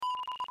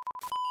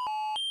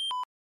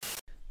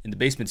in the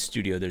basement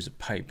studio, there's a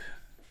pipe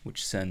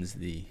which sends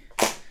the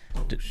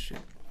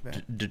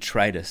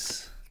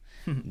detritus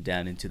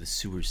down into the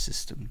sewer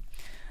system.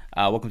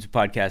 Welcome to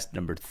podcast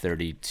number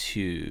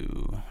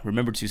 32.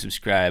 Remember to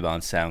subscribe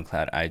on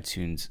SoundCloud,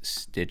 iTunes,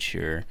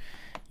 Stitcher,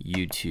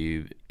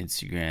 YouTube,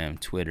 Instagram,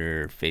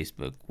 Twitter,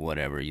 Facebook,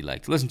 whatever you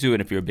like to listen to.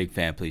 And if you're a big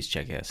fan, please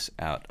check us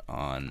out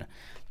on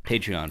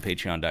Patreon,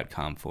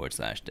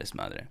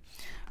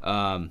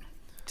 patreon.com/Desmadre.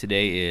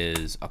 Today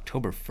is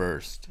October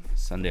 1st,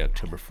 Sunday,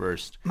 October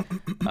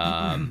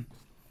 1st.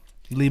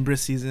 Libra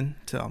season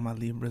to all my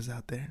Libras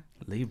out there.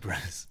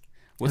 Libras.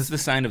 What's the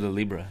sign of the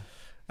Libra?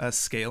 A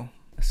scale.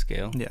 A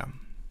scale? Yeah.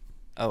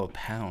 Oh, a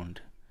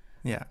pound.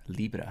 Yeah.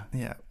 Libra.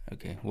 Yeah.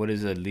 Okay. What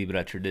is a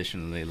Libra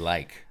traditionally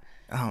like?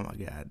 Oh my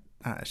God.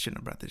 I shouldn't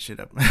have brought this shit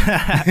up.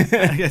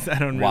 I guess I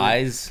don't really.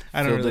 Wise?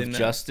 I don't filled really with know.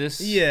 justice?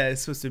 Yeah,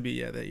 it's supposed to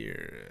be that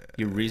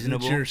you're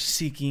reasonable. That you're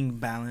seeking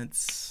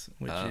balance,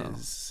 which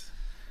is.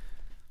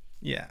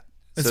 Yeah.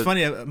 It's So-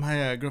 funny.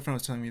 My girlfriend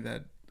was telling me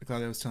that.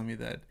 Claudia was telling me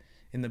that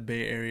in the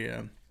Bay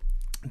Area,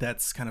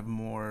 that's kind of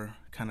more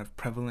kind of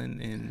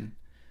prevalent in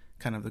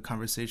kind of the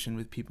conversation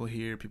with people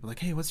here. People are like,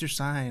 hey, what's your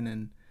sign?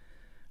 And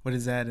what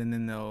is that? And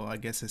then they'll, I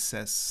guess,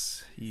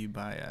 assess you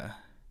by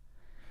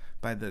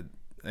the,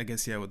 I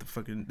guess, yeah, what the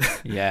fucking,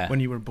 Yeah. when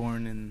you were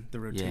born in the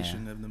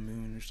rotation of the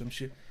moon or some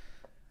shit.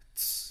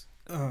 It's,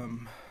 No,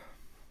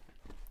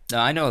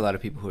 I know a lot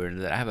of people who are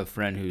into that. I have a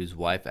friend whose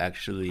wife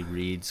actually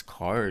reads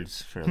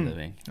cards for a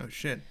living. oh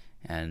shit.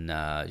 And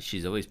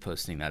she's always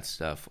posting that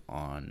stuff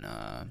on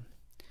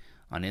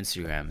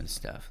Instagram and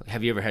stuff. Like,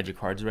 have you ever had your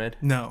cards read?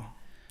 No.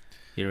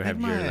 You ever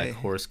have Like your my- like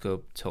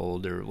horoscope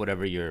told or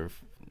whatever?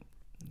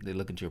 They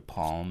look into your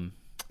palm.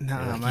 No,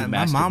 Like, my you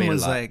mom masturbate a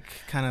was lot. like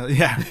kind of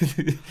yeah.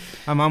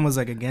 My mom was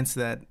like against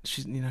that.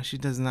 She she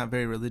does not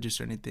very religious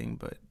or anything,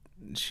 but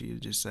she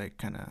just like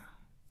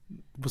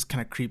was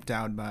kind of creeped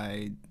out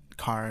by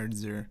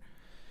cards or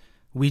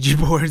Ouija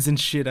boards and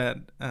shit. So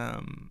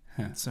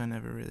I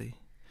never really.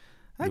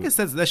 I guess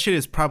that shit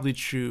is probably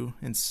true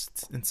in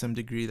some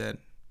degree. That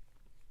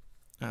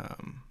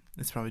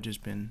it's probably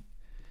just been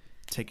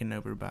taken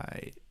over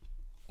by.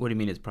 What do you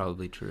mean it's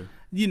probably true?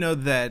 You know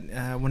that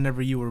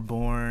whenever you were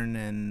born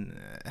and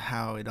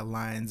how it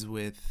aligns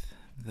with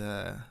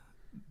the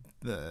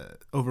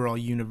overall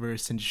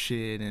universe and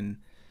shit, and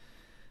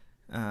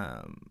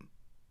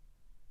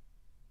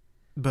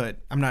but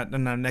I'm not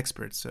an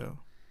expert, so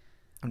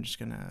I'm just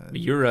gonna.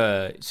 You're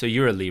a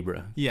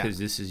Libra. Yeah.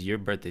 Because your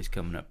birthday's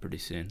coming up pretty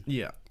soon.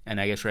 Yeah. And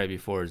I guess right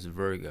before is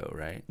Virgo,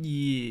 right?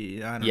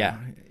 Yeah. I don't Yeah. know.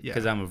 Yeah.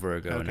 Because I'm a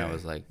Virgo, and that Okay.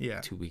 was like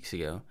Yeah. 2 weeks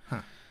ago.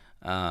 Huh.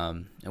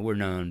 And we're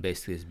known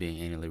basically as being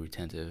anally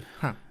retentive.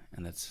 Huh.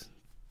 And that's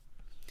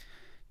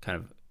kind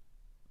of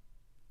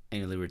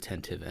anally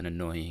retentive and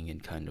annoying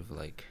and kind of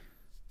like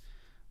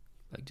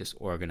just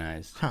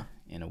organized Huh.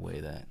 in a way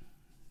that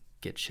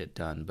gets shit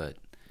done. But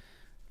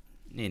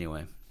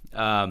anyway.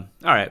 All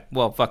right.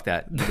 Well, fuck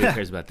that. Nobody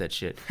cares about that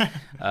shit.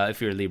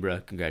 If you're a Libra,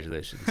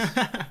 congratulations.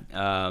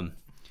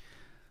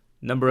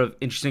 Number of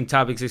interesting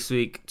topics this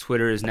week.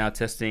 Twitter is now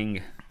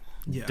testing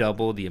Yeah.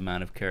 double the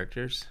amount of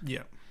characters.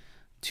 Yeah.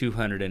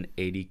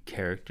 280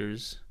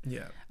 characters.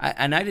 Yeah.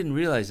 I didn't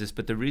realize this,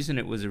 but the reason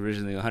it was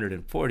originally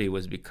 140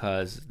 was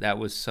because that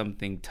was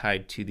something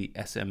tied to the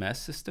SMS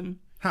system.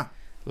 Huh.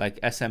 Like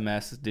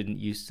SMS didn't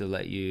used to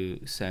let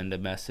you send a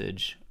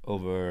message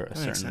over a That makes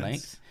certain sense.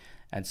 length.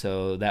 And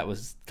so that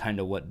was kind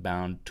of what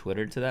bound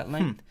Twitter to that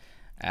length.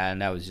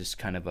 And that was just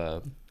kind of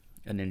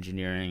an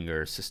engineering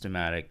or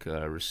systematic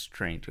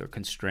restraint or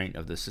constraint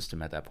of the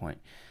system at that point.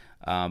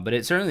 But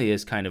it certainly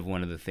is kind of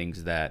one of the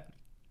things that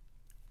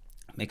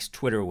makes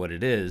Twitter what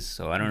it is.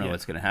 So I don't know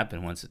what's going to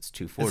happen once it's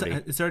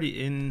 240. It's already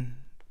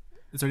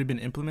been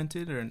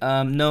implemented, or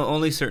No,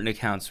 only certain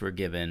accounts were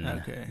given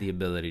Okay. the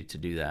ability to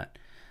do that.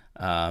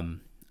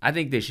 I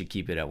think they should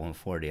keep it at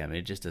 140. I mean,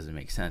 it just doesn't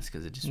make sense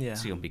because it's going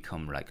to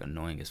become like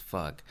annoying as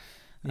fuck.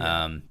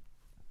 Yeah.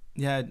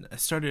 Yeah, I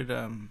started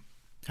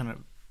kind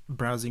of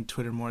browsing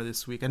Twitter more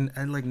this week.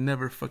 I like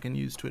never fucking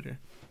use Twitter,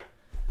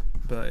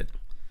 but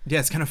yeah,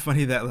 it's kind of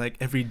funny that like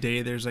every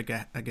day there's like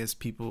I guess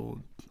people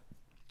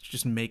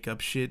just make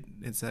up shit.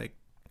 It's like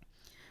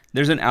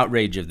There's an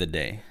outrage of the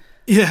day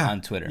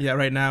on Twitter. Yeah,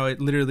 right now it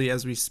literally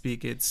as we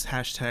speak, it's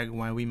hashtag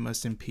why we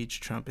must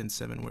impeach Trump in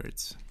 7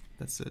 words.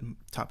 That's the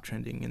top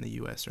trending in the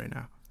U.S. right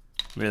now.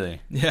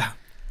 Really? Yeah.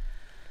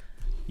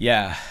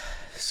 Yeah.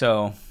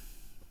 So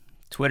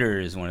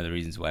Twitter is one of the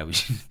reasons why we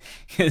should,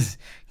 because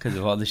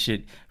of all the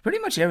shit. Pretty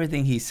much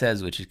everything he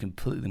says, which is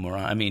completely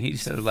moron. I mean, he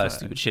says a lot of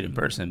stupid shit in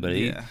person, but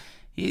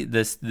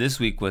this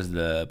week was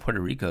the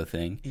Puerto Rico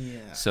thing.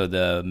 Yeah. So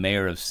the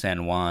mayor of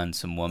San Juan,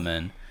 some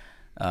woman,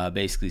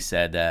 basically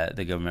said that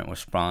the government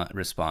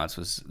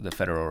the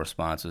federal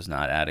response was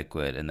not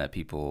adequate, and that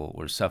people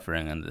were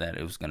suffering, and that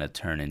it was going to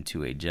turn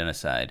into a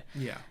genocide.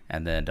 Yeah.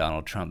 And then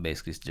Donald Trump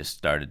basically just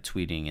started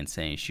tweeting and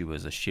saying she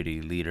was a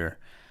shitty leader,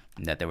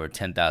 and that there were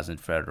 10,000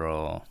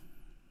 federal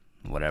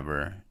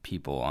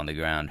people on the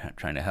ground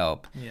trying to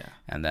help. Yeah.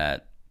 And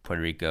that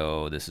Puerto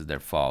Rico, this is their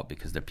fault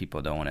because their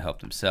people don't want to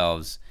help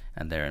themselves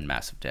and they're in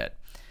massive debt.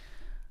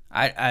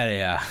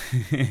 I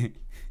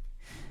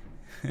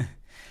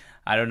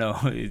I don't know.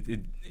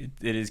 It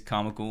is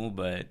comical,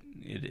 but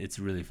it's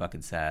really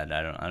fucking sad.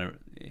 I don't.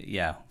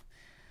 Yeah.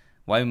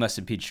 Why we must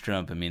impeach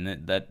Trump? I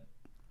mean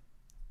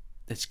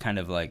that's kind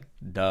of like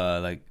duh.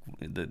 Like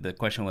the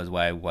question was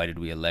why did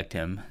we elect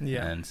him?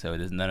 Yeah. And so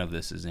none of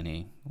this is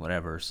any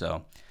whatever.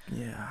 So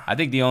Yeah. I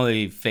think the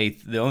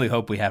only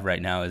hope we have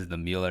right now is the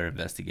Mueller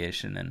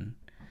investigation and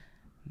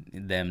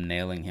them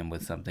nailing him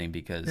with something,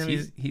 because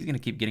he's gonna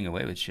keep getting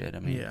away with shit. I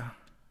mean, yeah.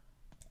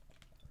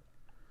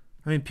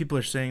 I mean, people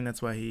are saying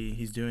that's why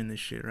he's doing this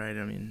shit, right?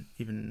 I mean,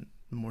 even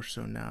more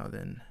so now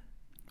than.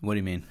 What do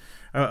you mean?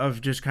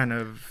 Of just kind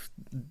of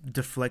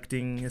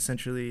deflecting,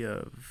 essentially.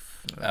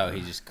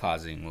 He's just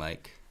causing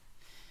like.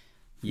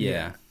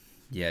 Yeah,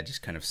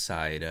 just kind of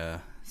side,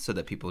 so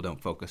that people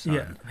don't focus on.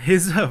 Yeah,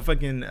 his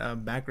fucking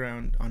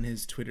background on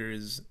his Twitter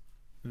is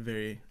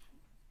very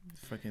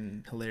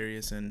fucking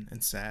hilarious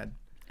and sad.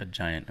 A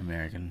giant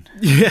American.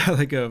 Yeah,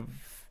 like a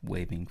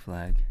waving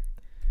flag.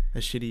 A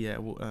shitty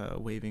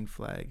waving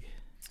flag.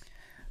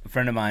 A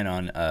friend of mine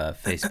on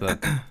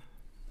Facebook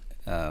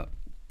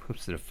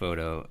posted a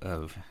photo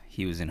of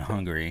he was in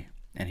Hungary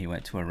and he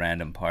went to a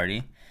random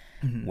party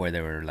where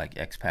there were like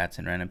expats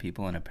and random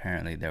people, and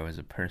apparently there was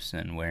a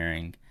person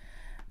wearing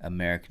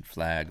American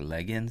flag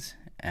leggings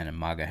and a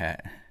MAGA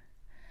hat,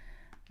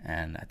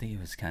 and I think he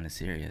was kind of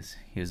serious.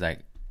 He was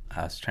like,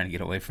 I was trying to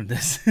get away from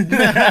this. And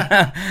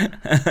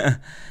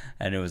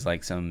it was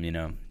like some,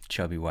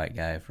 chubby white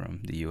guy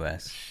from the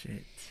U.S.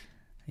 Shit.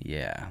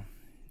 Yeah.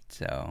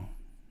 So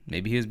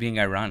maybe he was being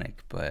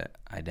ironic, but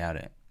I doubt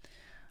it.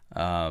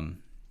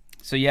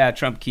 So yeah,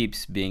 Trump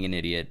keeps being an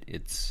idiot.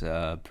 It's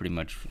pretty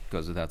much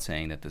goes without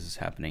saying that this is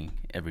happening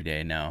every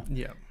day now.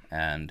 Yeah.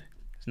 And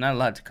there's not a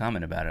lot to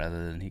comment about it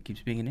other than he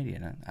keeps being an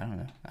idiot. I don't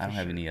know. I don't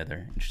have any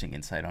other interesting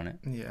insight on it.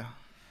 Yeah.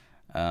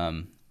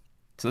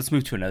 So let's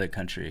move to another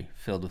country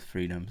filled with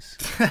freedoms,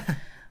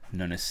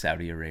 known as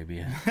Saudi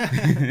Arabia,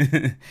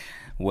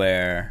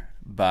 where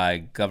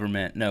by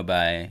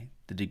the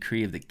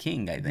decree of the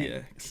king, I think.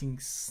 Yeah,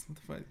 king's, what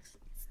the fuck? It's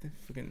the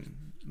fucking,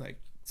 like,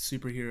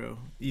 superhero,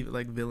 even,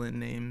 like, villain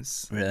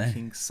names. Really?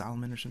 King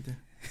Solomon or something.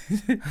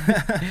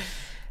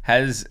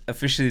 Has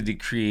officially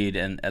decreed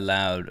and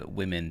allowed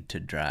women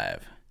to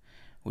drive,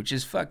 which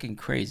is fucking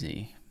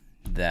crazy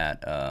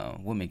that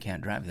women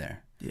can't drive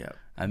there. Yeah.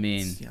 I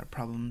mean... Yeah,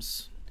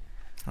 problems.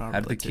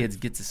 How do the kids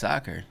get to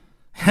soccer?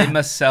 They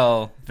must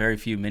sell very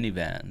few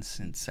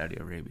minivans in Saudi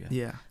Arabia.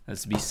 Yeah.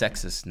 Let's be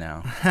sexist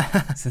now.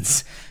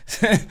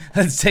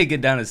 Let's take it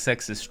down a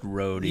sexist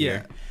road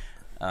here.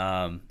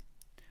 Yeah,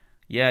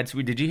 it's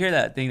weird. Did you hear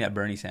that thing that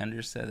Bernie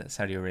Sanders said, that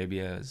Saudi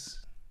Arabia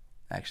is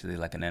actually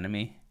like an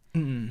enemy?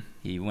 Mm-mm.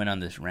 He went on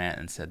this rant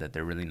and said that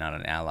they're really not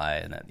an ally,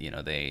 and that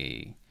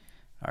they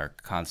are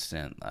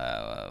constant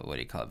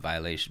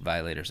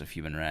violators of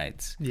human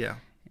rights. Yeah.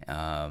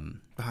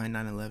 Behind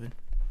 9/11.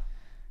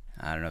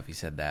 I don't know if he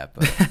said that,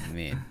 but I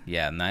mean,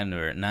 yeah,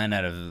 9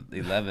 out of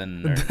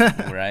 11,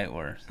 right?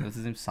 Or what's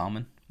his name?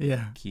 Salman.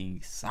 Yeah.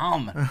 King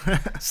Salman.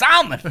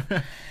 Salman.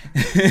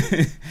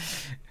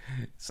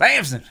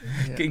 Samson.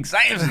 Yeah. King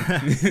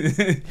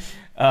Samson.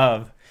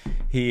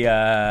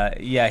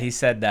 He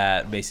said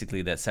that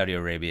basically that Saudi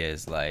Arabia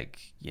is like,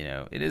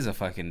 it is a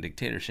fucking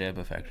dictatorship,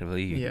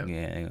 effectively. You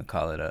can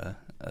call it a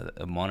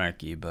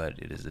monarchy, but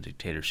it is a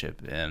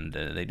dictatorship, and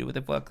they do what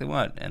the fuck they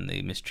want, and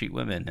they mistreat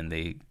women, and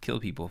they kill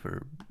people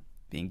for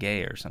being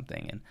gay or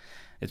something, and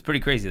it's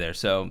pretty crazy there.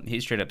 So he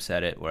straight up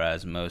said it,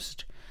 whereas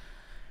most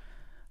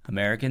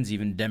Americans,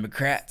 even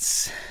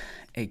Democrats,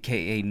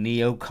 aka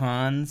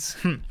neocons,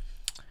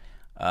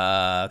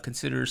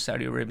 consider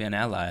Saudi Arabia an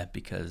ally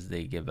because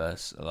they give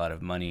us a lot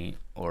of money,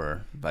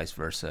 or vice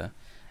versa,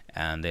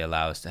 and they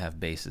allow us to have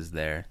bases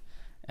there,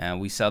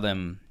 and we sell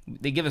them.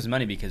 They give us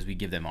money because we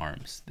give them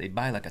arms. They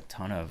buy like a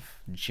ton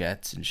of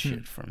jets and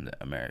shit from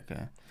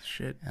America.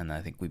 Shit. And I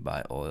think we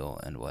buy oil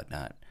and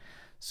whatnot.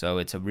 So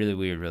it's a really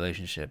weird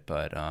relationship,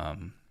 but I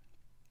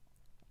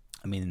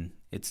mean,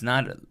 it's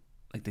not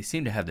like they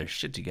seem to have their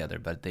shit together,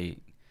 but they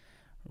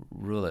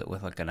rule it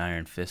with like an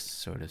iron fist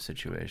sort of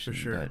situation. For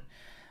sure. But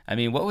I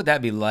mean, what would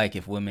that be like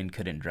if women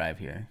couldn't drive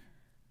here?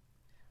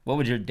 What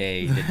would your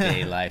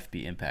day-to-day life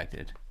be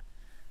impacted?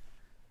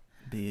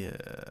 Be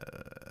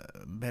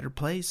a better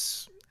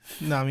place.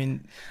 No, I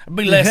mean, there'd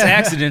be less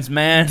accidents,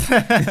 man.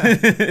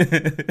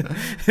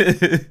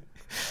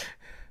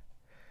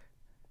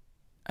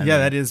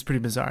 That is pretty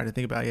bizarre to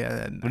think about.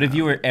 Yeah. But if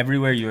you were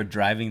everywhere you were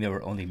driving, there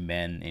were only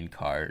men in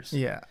cars.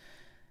 Yeah.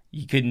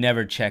 You could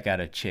never check out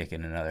a chick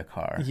in another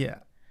car. Yeah.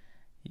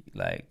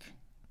 Like.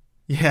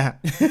 Yeah.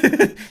 You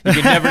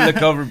could never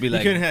look over and be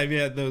like. You couldn't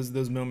have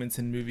those moments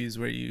in movies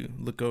where you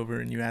look over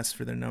and you ask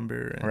for their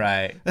number. And...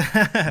 Right.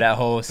 That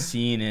whole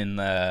scene in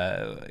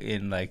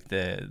like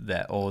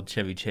that old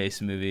Chevy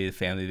Chase movie, The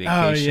Family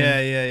Vacation.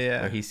 Oh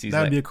yeah. Where he sees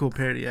that'd be a cool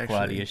parody, actually.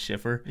 Claudia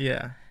Schiffer.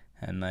 Yeah.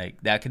 And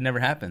like that could never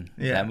happen.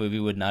 Yeah. That movie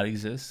would not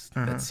exist.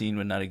 That scene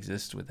would not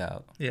exist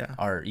without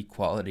our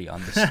equality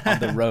on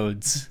the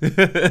roads.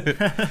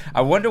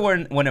 I wonder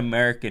when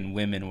American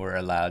women were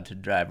allowed to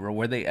drive, or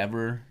were they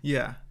ever?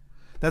 Yeah.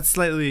 That's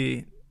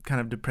slightly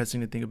kind of depressing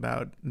to think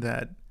about.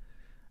 That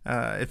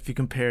if you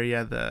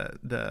compare,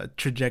 the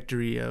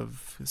trajectory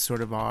of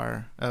sort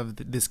of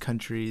this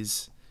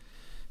country's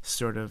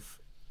sort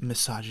of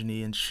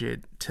misogyny and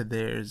shit to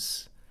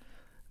theirs.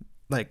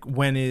 Like,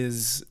 when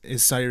is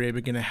Saudi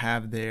Arabia gonna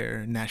have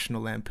their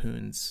National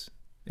Lampoons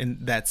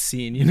in that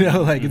scene? You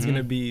know, like it's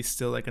gonna be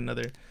still like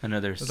another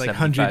like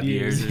 100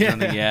 years or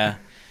something.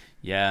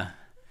 Yeah.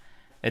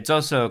 It's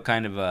also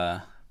kind of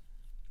a,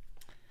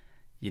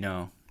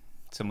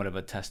 somewhat of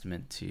a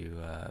testament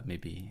to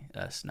maybe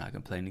us not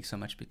complaining so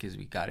much because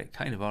we got it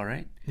kind of all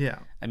right. Yeah.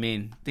 I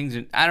mean,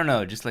 I don't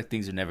know, just like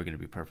things are never gonna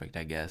be perfect,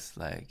 I guess.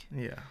 Like,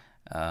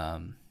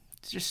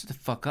 just the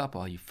fuck up,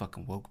 all you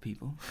fucking woke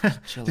people.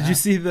 Chill Did out. you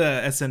see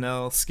the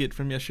SNL skit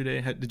from yesterday?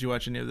 Did you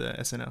watch any of the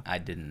SNL? I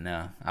didn't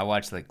know. I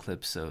watched like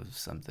clips of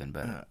something,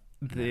 but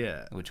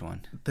which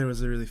one? There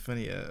was a really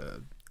funny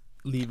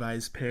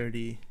Levi's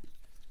parody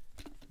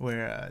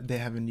where they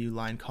have a new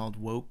line called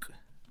 "woke,"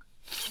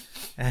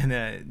 and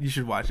you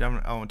should watch it.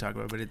 I won't talk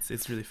about it, but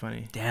it's really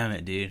funny. Damn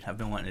it, dude! I've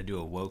been wanting to do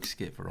a woke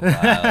skit for a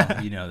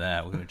while. You know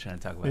that we've been trying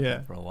to talk about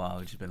that for a while.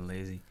 We've just been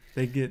lazy.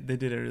 They did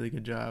a really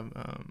good job.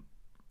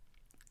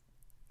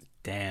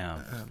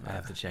 Damn, I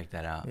have to check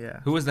that out. Yeah.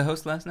 Who was the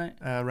host last night?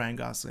 Ryan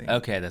Gosling.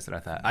 Okay, that's what I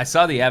thought. I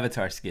saw the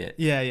Avatar skit.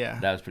 Yeah.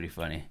 That was pretty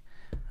funny.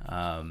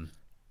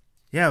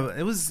 Yeah,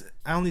 it was.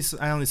 I only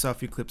saw a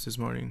few clips this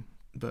morning,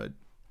 but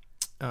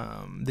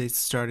they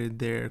started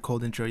their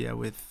cold intro,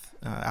 with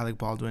Alec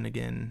Baldwin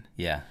again.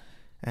 Yeah.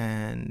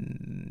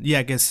 And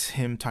I guess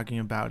him talking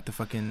about the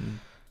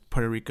fucking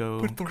Puerto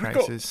Rico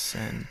crisis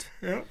and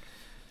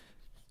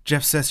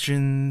Jeff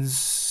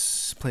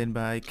Sessions, played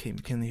by Kate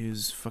McKinley,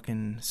 who's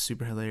fucking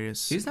super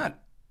hilarious. He's not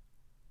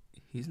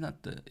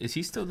is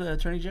he still the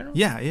Attorney General?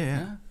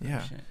 Yeah.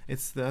 Oh,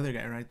 It's the other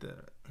guy, right?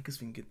 I guess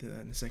we can get to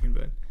that in a second,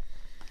 but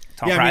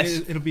Tom Price. I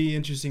mean, it'll be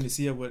interesting to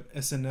see what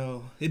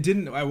SNL.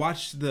 I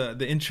watched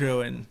the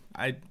intro and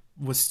I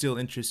was still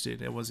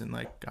interested. It wasn't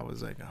like I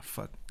was like, oh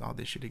fuck all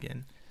this shit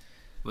again.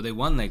 Well, they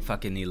won like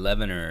fucking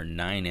 11 or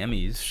 9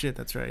 Emmys. Shit,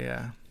 that's right.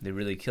 Yeah, they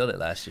really killed it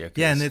last year.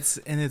 Yeah, and it's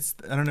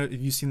I don't know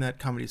if you've seen that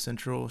Comedy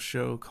Central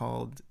show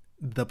called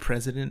The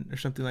President or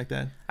something like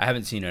that. I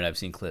haven't seen it. I've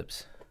seen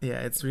clips.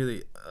 Yeah, it's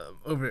really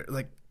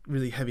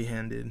really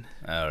heavy-handed.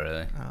 Oh,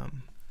 really?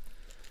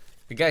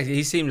 The guy,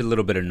 he seemed a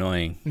little bit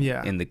annoying.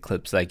 Yeah. In the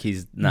clips, like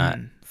he's not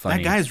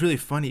funny. That guy is really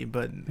funny,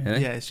 but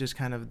really? It's just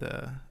kind of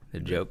the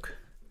joke.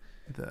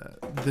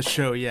 The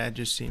show, it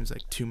just seems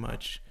like too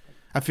much.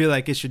 I feel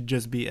like it should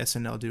just be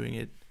SNL doing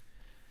it.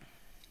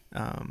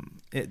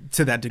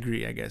 To that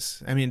degree, I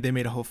guess. I mean, they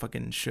made a whole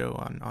fucking show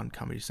on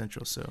Comedy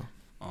Central, so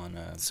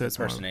it's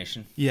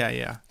impersonation.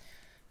 Yeah.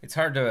 It's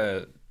hard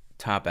to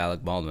top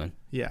Alec Baldwin.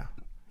 Yeah,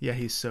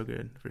 he's so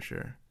good for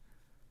sure.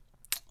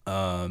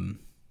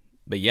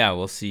 But yeah,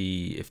 we'll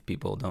see if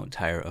people don't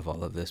tire of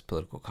all of this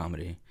political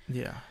comedy.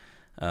 Yeah.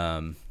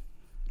 I'm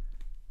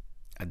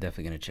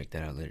definitely gonna check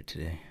that out later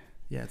today.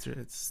 Yeah,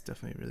 it's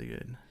definitely really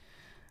good.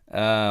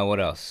 What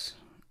else?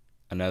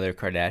 Another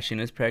Kardashian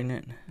is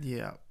pregnant.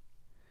 Yeah.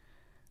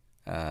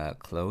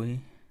 Khloe.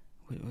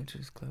 Wait, which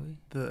is Khloe?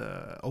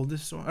 The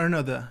oldest one, or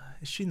no?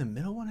 Is she in the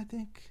middle one? I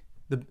think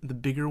the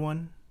bigger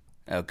one.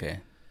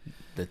 Okay,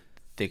 the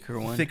thicker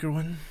one. Thicker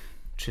one.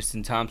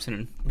 Tristan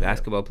Thompson,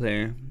 basketball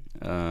player.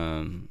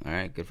 All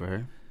right, good for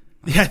her.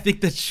 Yeah, I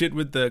think that shit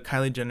with the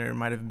Kylie Jenner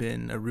might have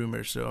been a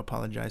rumor, so I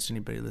apologize to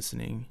anybody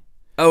listening.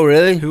 Oh,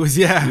 really? Who was,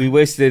 We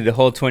wasted the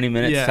whole 20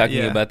 minutes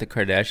talking about the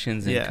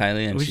Kardashians and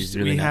Kylie, and she's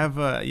really not.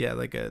 We have,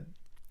 like a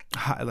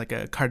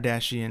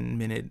Kardashian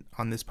minute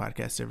on this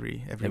podcast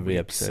every week,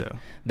 episode. So.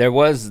 There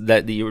was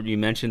that you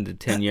mentioned the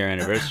 10-year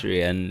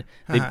anniversary, and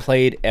they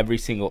played every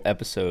single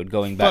episode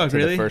going back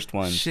to the first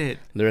one. Shit.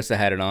 Larissa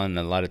had it on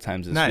a lot of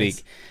times this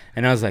week.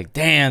 And I was like,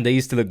 damn, they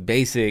used to look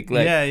basic.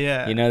 Like,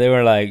 yeah. You know, they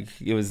were like,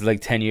 it was like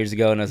 10 years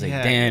ago. And I was like,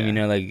 damn, you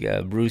know,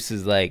 like Bruce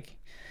is a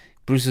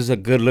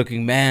good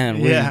looking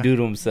man. What did he do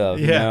to himself?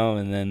 You know?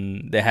 And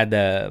then they had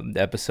the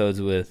episodes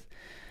with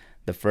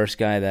the first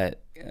guy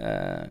that,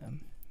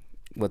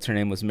 what's her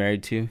name was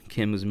married to?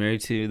 Kim was married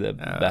to, the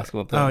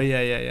basketball player. Oh,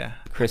 yeah.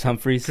 Chris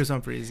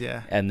Humphries,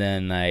 yeah. And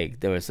then like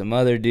there was some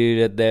other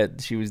dude that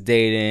she was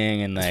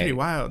dating. And like, that's pretty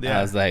wild, yeah.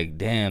 I was like,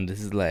 damn,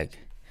 this is like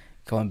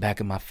going back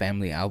in my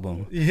family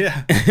album.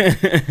 Yeah.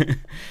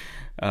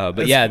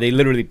 But yeah, they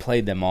literally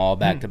played them all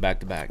back to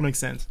back to back. Makes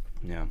sense.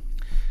 Yeah.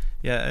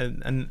 Yeah,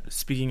 and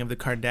speaking of the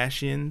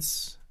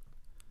Kardashians,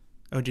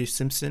 O.J.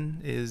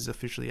 Simpson is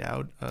officially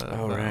out.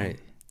 Right.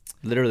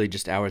 Literally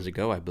just hours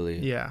ago, I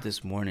believe. Yeah.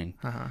 This morning.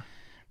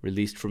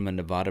 Released from a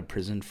Nevada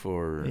prison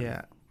for...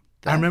 Yeah.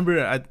 I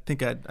remember, I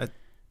think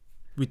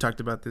we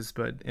talked about this,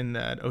 but in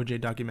that O.J.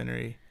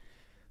 documentary,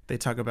 they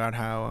talk about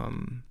how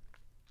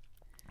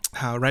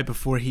right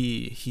before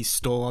he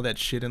stole all that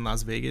shit in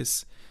Las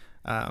Vegas,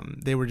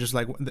 they were just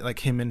like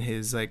him and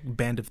his like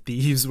band of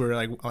thieves were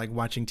like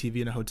watching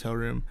TV in a hotel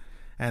room,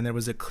 and there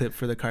was a clip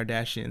for the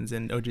Kardashians,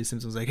 and O.J.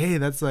 Simpson was like, "Hey,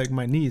 that's like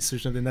my niece or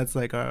something. That's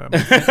like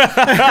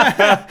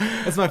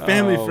that's my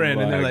family friend."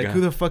 And they're like,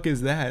 "Who the fuck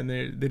is that?" And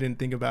they didn't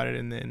think about it,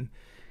 and then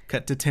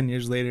cut to 10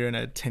 years later and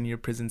a 10-year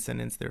prison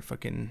sentence. They're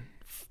fucking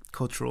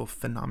cultural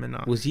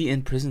phenomenon. Was he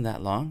in prison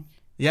that long?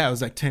 Yeah, it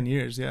was like 10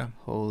 years. Yeah.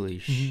 Holy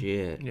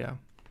shit. Yeah.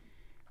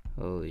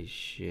 Holy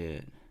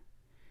shit.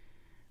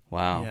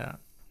 Wow. Yeah.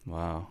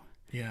 Wow.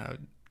 Yeah.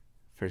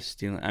 For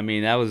stealing. I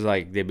mean, that was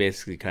like, they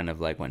basically kind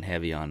of like went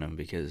heavy on him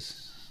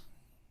because,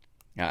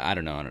 I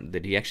don't know.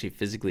 Did he actually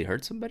physically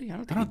hurt somebody? I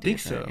don't think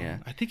so. Right? Yeah.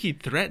 I think he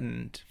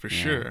threatened for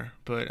sure,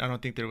 but I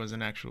don't think there was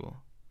an actual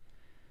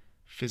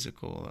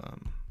physical.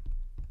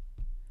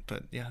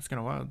 But yeah, it's kind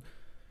of wild.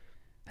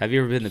 Have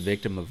you ever been the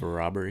victim of a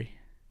robbery?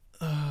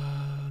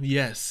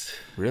 Yes.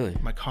 Really?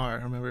 My car,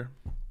 remember?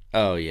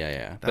 Oh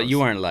yeah. But you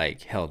weren't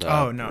like held up.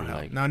 Oh no,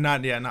 like... no,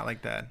 not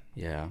like that.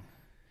 Yeah.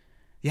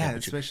 Yeah,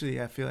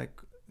 especially I feel like,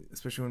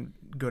 especially when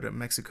we go to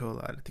Mexico a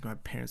lot. I think my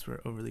parents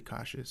were overly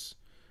cautious.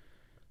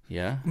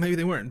 Yeah. Maybe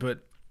they weren't,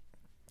 but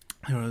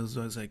I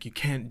was like, you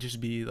can't just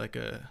be like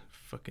a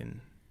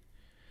fucking,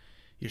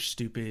 you're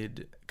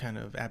stupid, kind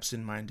of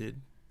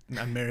absent-minded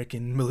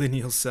American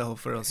millennial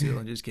self, or else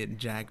you'll just get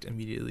jacked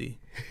immediately.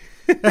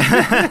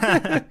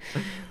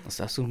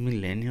 Sos un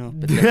millennial.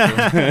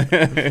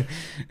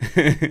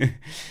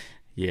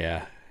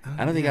 Yeah.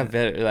 I don't think I've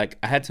been, like,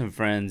 I had some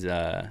friends,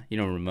 you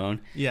know,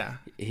 Ramon. Yeah.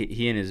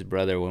 He and his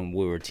brother, when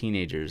we were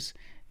teenagers,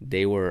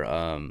 they were,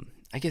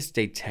 I guess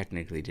they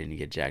technically didn't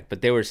get jacked,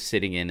 but they were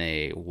sitting in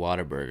a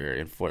Whataburger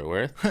in Fort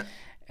Worth,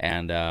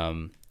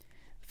 and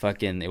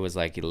fucking, it was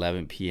like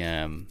 11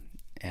 p.m.,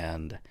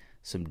 and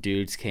some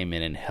dudes came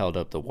in and held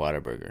up the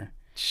Whataburger.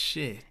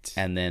 Shit.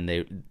 And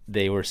then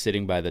they were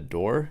sitting by the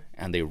door,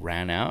 and they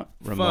ran out.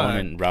 Ramon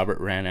and Robert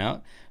ran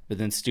out. But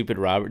then stupid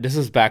Robert, this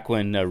was back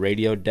when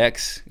radio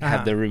decks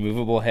had the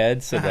removable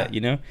head, so that, you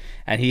know,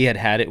 and he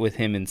had it with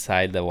him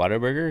inside the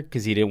Whataburger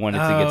because he didn't want it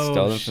to get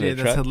stolen from the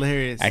truck. That's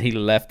hilarious. And he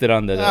left it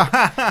on the,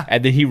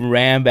 and then he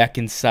ran back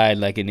inside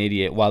like an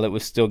idiot while it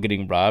was still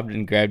getting robbed,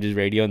 and grabbed his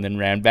radio and then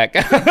ran back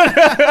out.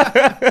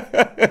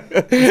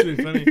 That's really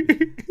funny.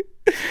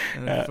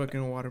 And a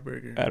fucking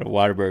Whataburger. At a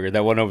Whataburger,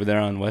 that one over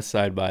there on West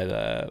Side by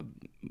the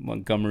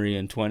Montgomery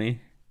and 20,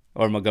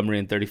 or Montgomery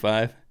and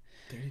 35.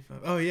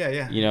 35. Oh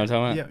yeah. You know what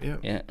I'm talking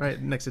about? Yeah.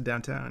 Right next to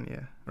downtown.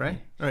 Yeah. Right.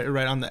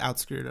 Right on the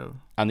outskirts of.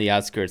 On the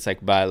outskirts,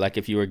 like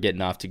if you were getting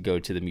off to go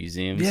to the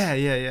museums. Yeah.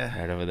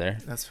 Right over there.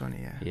 That's funny.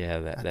 Yeah.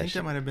 Yeah. I think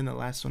that might have been the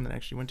last one that I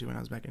actually went to when I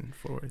was back in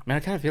Fort Worth. Man,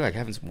 I kind of feel like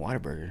having some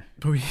Whataburger.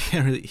 But we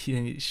can't really eat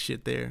any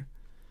shit there.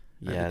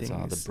 Yeah, it's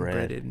all the bread.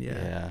 Breaded,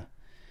 yeah.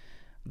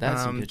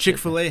 That's some good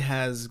Chick-fil-A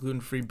has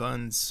gluten-free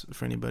buns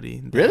for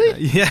anybody.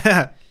 Really?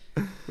 Yeah.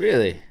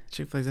 Really?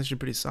 Chick-fil-A is actually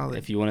pretty solid.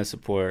 If you want to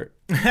support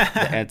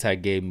the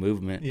anti-gay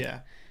movement,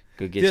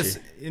 go get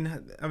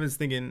I was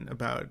thinking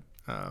about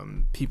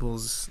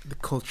the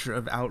culture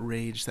of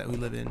outrage that we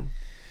live in,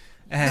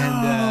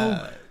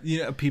 and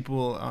you know,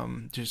 people,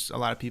 just a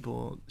lot of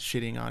people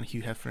shitting on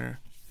Hugh Hefner.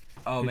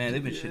 Oh man,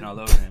 they've been shitting all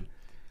over him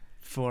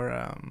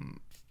for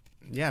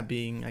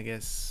being, I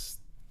guess,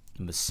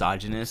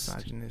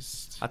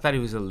 misogynist. I thought he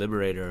was a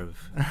liberator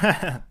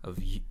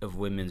of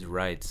women's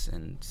rights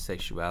and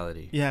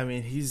sexuality. Yeah, I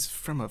mean, he's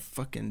from a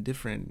fucking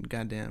different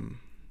goddamn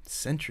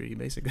century,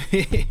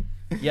 basically.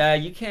 Yeah,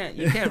 you can't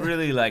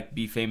really like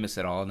be famous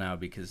at all now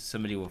because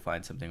somebody will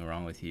find something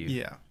wrong with you.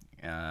 Yeah.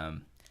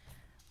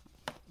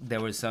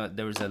 There was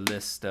a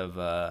list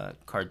of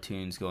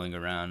cartoons going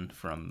around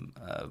from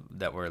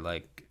that were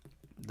like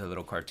the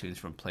little cartoons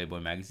from Playboy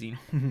magazine.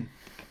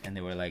 And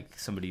they were like,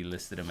 somebody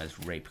listed them as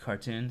rape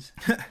cartoons.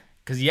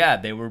 Because,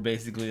 they were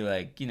basically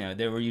like, you know,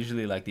 they were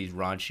usually like these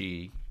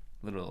raunchy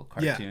little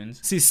cartoons.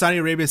 Yeah. See, Saudi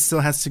Arabia still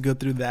has to go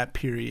through that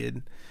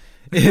period.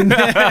 Through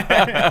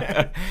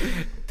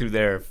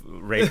their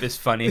rape is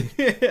funny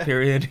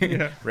period.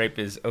 Yeah. Rape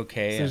is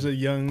okay. So there's a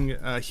young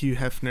Hugh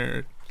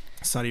Hefner,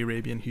 Saudi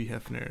Arabian Hugh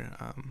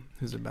Hefner,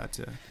 who's about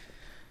to...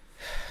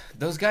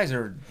 Those guys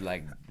are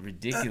like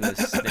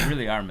ridiculous. They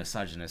really are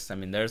misogynists. I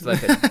mean, there's like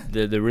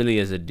there really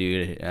is a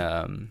dude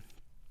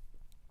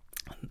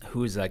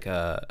who's like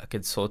a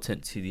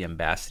consultant to the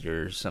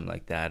ambassador or something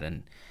like that,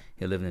 and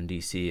he lived in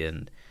DC,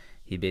 and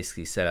he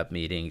basically set up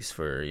meetings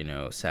for, you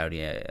know,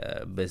 Saudi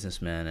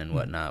businessmen and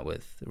whatnot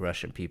with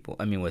Russian people.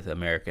 I mean, with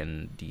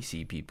American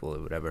DC people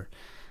or whatever.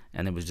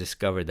 And it was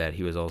discovered that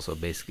he was also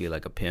basically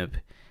like a pimp.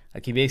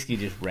 Like he basically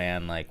just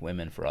ran like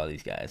women for all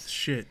these guys.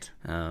 Shit.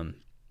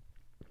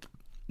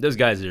 Those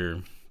guys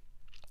are,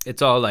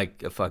 it's all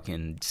like a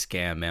fucking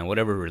scam, man.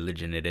 Whatever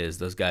religion it is,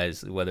 those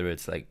guys, whether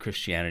it's like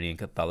Christianity and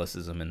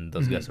Catholicism, and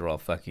those guys are all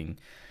fucking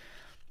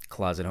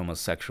closet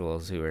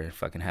homosexuals who are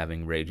fucking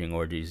having raging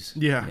orgies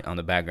on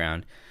the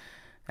background.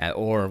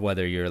 Or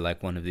whether you're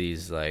like one of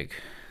these like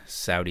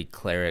Saudi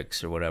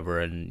clerics or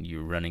whatever, and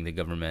you're running the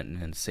government,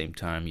 and at the same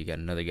time you got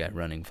another guy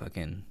running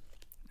fucking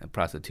a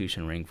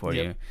prostitution ring for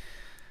you.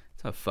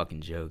 It's a fucking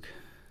joke.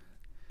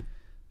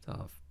 It's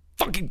all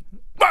fucking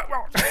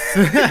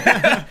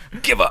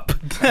give up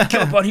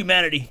on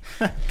humanity.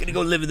 Gonna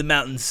go live in the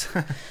mountains.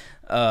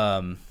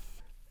 But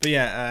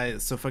yeah,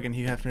 so fucking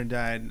Hugh Hefner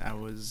died. I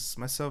was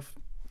myself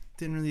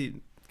didn't really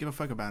give a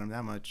fuck about him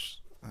that much.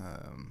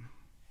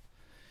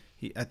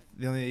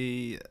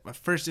 My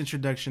first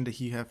introduction to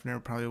Hugh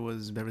Hefner probably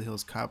was Beverly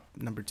Hills Cop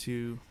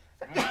 #2,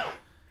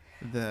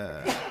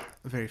 the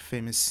very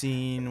famous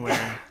scene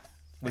where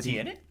Was he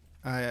in it?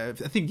 I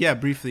think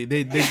briefly.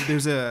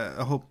 There's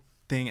a whole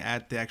thing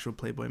at the actual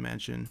Playboy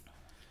Mansion.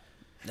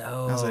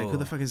 No, I was like, who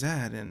the fuck is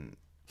that? And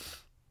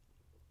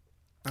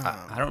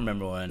I don't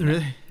remember one.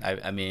 Really?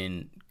 I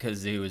mean,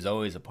 because he was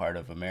always a part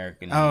of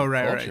American right, culture.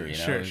 right. You know,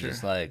 Sure, it was sure.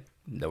 just like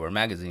there were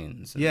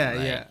magazines. And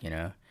You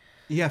know.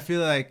 Yeah, I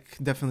feel like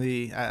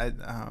definitely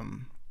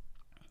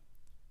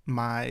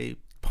my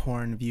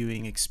porn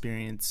viewing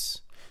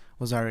experience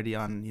was already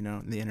on,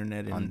 the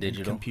internet and On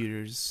digital? and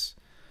computers.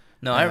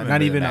 No, I remember not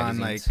the even on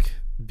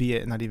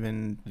magazines. not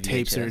even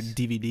tapes or VHS.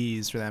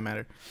 DVDs for that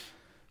matter.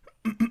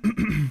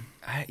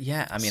 I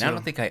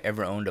don't think I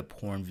ever owned a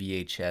porn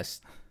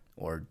VHS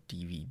or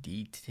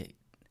DVD tape.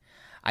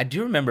 I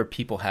do remember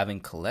people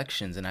having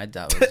collections, and I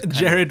thought it was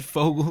Jared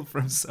Fogle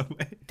from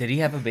Subway. Did he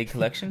have a big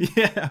collection?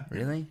 Yeah.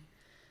 Really?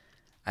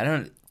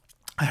 I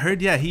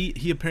heard, yeah,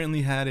 he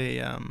apparently had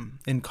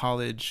in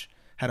college,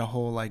 had a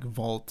whole,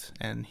 vault,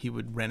 and he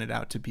would rent it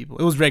out to people.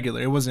 It was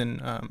regular. It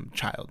wasn't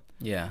child.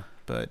 Yeah.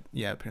 But,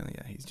 yeah, apparently,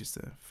 yeah, he's just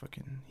a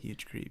fucking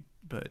huge creep.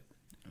 But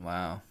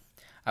Wow.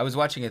 I was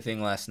watching a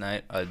thing last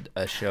night,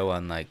 a show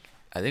on, I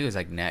think it was,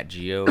 Nat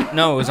Geo.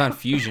 No, it was on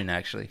Fusion,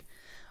 actually.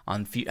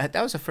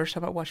 That was the first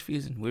time I watched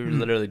Fusion. We were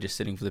literally just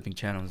sitting flipping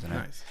channels, and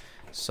nice.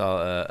 I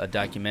saw a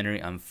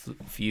documentary on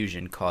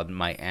Fusion called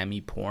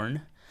Miami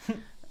Porn,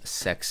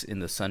 Sex in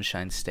the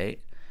Sunshine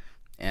State.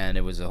 And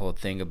it was a whole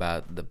thing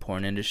about the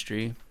porn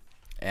industry.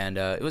 And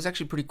it was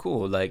actually pretty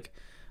cool.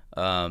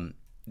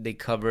 They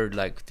covered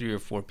 3 or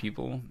 4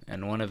 people,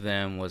 and one of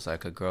them was a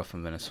girl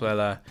from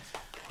Venezuela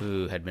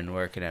who had been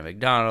working at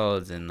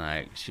McDonald's, and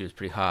she was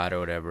pretty hot or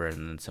whatever,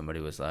 and then somebody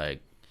was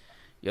like,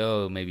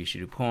 yo, maybe you should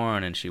do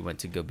porn, and she went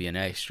to go be an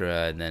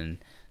extra, and then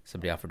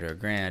somebody offered her a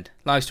grant.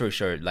 Long story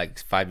short,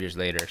 5 years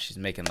later, she's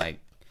making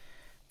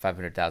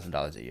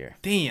 $500,000 a year.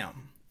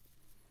 Damn.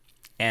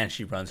 And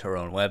she runs her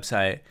own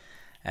website,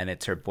 and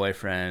it's her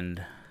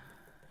boyfriend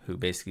who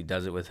basically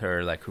does it with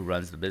her, who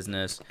runs the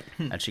business,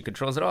 and she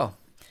controls it all.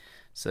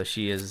 So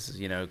she is,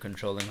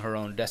 controlling her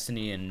own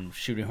destiny and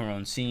shooting her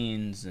own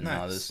scenes and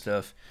all this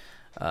stuff.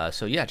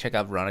 So yeah, check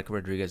out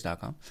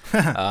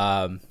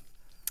veronicarodriguez.com.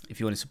 If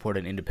you want to support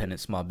an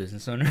independent small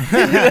business owner,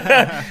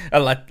 a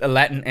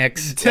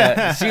Latinx,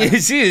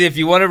 if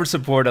you want to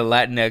support a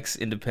Latinx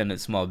independent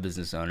small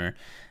business owner,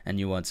 and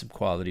you want some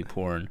quality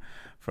porn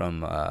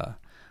from a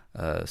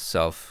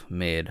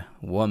self-made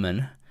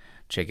woman,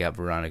 check out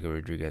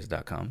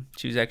veronicarodriguez.com.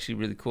 She was actually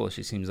really cool.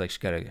 She seems like she's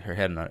got a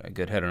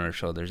good head on her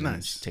shoulders,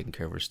 and she's taking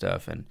care of her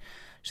stuff, and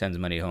sends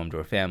money home to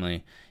her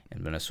family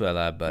in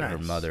Venezuela, but her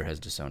mother has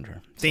disowned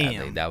her. Sadly.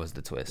 Damn. That was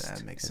the twist.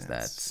 That makes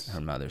sense. That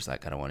her mother's I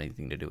don't want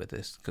anything to do with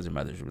this, because her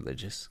mother's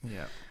religious.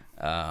 Yeah.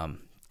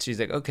 She's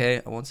like,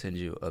 okay, I won't send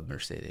you a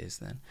Mercedes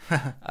then.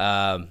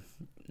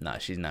 No,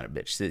 she's not a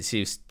bitch.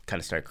 She kind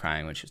of started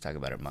crying when she was talking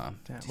about her mom.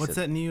 What's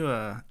that new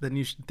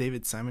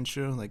David Simon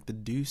show, The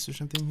Deuce or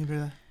something? You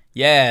heard that?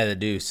 Yeah, The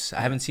Deuce.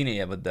 I haven't seen it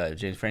yet with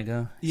James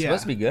Franco. It's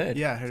supposed to be good.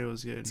 Yeah, I heard it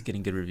was good. It's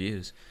getting good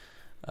reviews.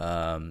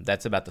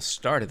 That's about the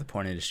start of the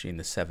porn industry in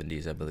the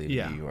 70s, I believe,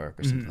 in New York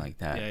or something like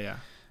that. Yeah.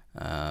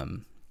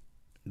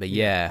 But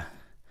yeah.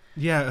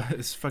 Yeah,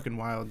 it's fucking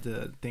wild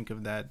to think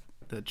of that,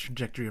 the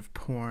trajectory of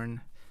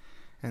porn,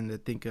 and to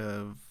think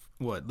of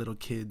what little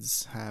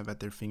kids have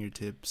at their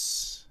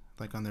fingertips,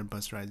 on their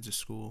bus rides to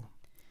school.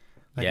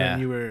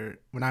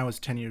 When I was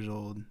 10 years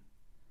old,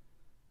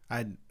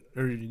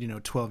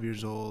 12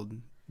 years old,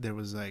 there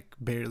was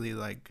barely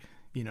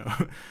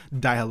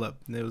dial up.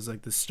 It was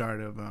the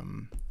start of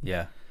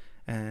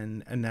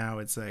and now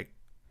it's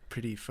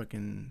pretty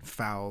fucking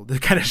foul, the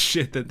kind of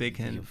shit that you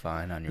can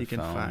find on your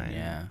phone.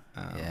 Yeah.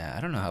 I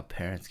don't know how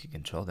parents can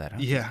control that. I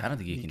don't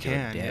think you can do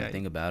a damn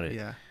thing about it.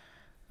 Yeah.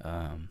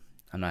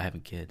 I'm not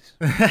having kids.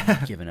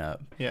 I'm giving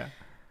up. Yeah.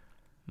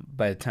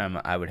 By the time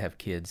I would have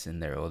kids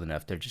and they're old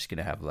enough, they're just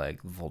gonna have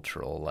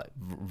virtual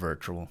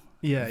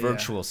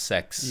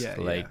sex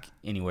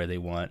anywhere they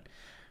want.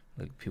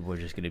 People are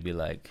just gonna be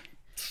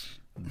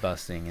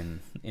busting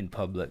in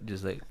public,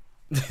 just I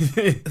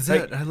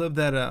love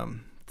that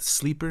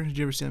Sleeper. Did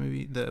you ever see that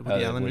movie? The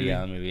Woody Allen movie?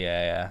 Allen movie,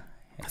 yeah.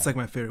 It's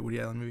my favorite Woody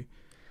Allen movie.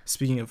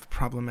 Speaking of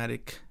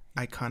problematic,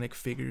 iconic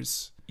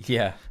figures.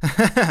 Yeah.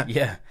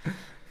 Yeah.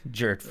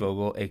 Jared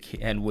Fogle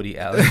and Woody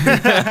Allen. Hugh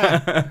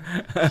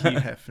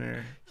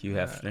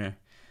Hefner.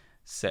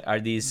 Are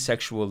these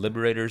sexual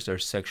liberators or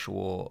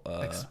sexual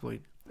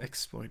exploiters?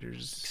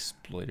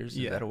 Exploiters?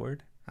 Is that a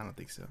word? I don't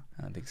think so.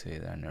 I don't think so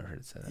either. I never heard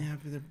it said that. Yeah,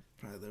 but they're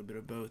probably a little bit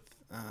of both.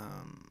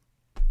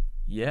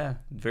 Yeah,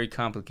 very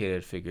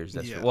complicated figures.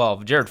 Yeah. Well,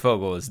 Jared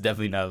Fogle is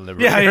definitely not a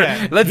liberator.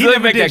 Yeah. Let's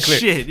make that clear.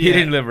 Shit, He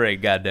didn't liberate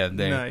a goddamn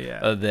thing. No,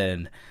 yeah. Other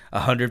than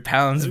 100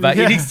 pounds by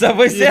eating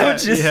Subway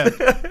sandwiches. Yeah.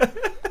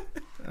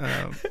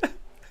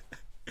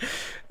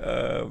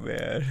 Oh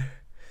man.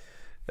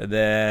 And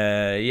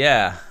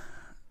then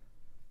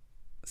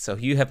So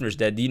Hugh Hefner's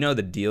dead. Do you know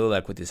the deal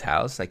with his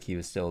house? He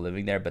was still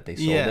living there, but they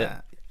sold it.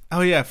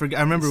 Oh yeah,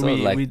 I remember So, we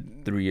like we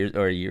 3 years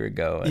or a year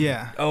ago.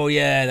 yeah. Oh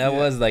yeah, that Yeah.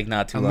 was like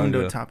not too A long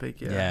Mundo ago.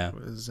 topic. Yeah. Yeah. It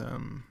was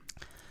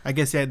I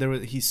guess yeah.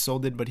 He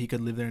sold it, but he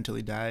could live there until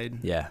he died.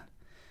 Yeah.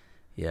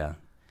 Yeah.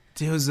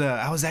 It was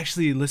I was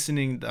actually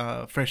listening.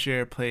 Fresh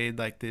Air played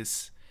like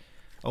this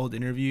old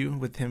interview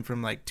with him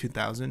from like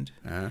 2000,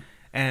 Uh-huh.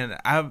 and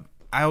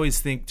I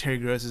always think Terry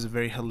Gross is a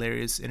very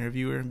hilarious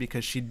interviewer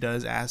because she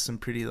does ask some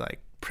pretty like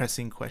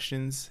pressing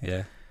questions.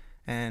 Yeah.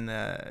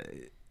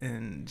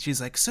 And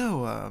she's like,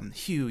 so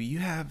Hugh, you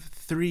have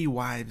 3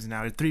 wives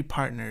now, or 3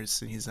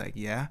 partners, and he's like,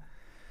 yeah.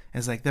 And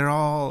it's like they're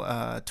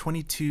all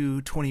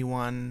 22,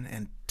 21,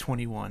 and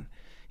 21.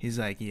 He's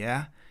like,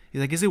 yeah. He's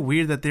like, is it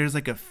weird that there's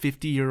like a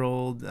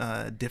 50-year-old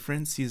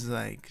difference? He's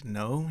like,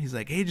 no. He's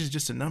like, age is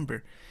just a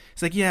number.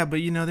 He's like, yeah, but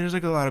there's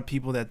like a lot of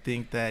people that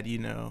think that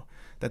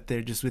that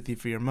they're just with you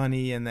for your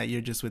money and that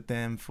you're just with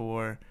them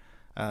for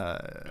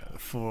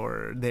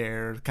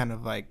their kind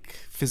of like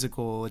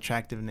physical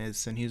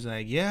attractiveness. And he's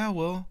like, yeah,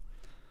 well,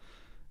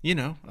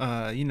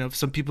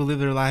 some people live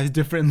their lives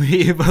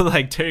differently, but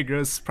like Terry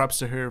Gross, props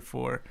to her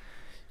for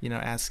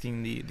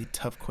asking the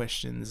tough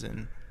questions.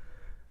 And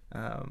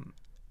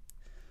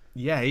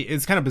yeah,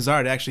 it's kind of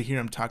bizarre to actually hear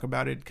him talk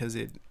about it because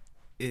it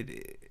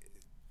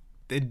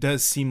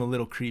does seem a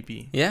little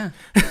creepy. Yeah.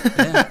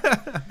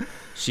 Yeah.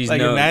 She's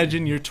like,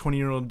 imagine your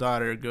 20-year-old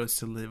daughter goes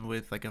to live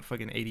with like a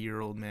fucking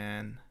 80-year-old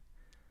man.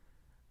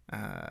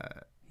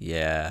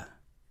 Yeah.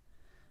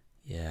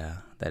 Yeah,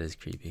 that is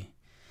creepy.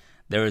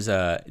 There was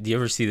do you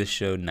ever see the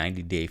show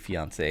 90 Day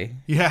Fiancé?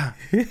 Yeah.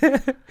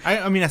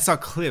 I mean, I saw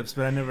clips,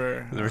 but I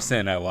never. The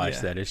percent I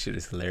watched that. This shit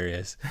is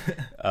hilarious.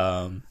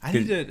 I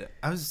need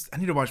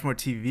to watch more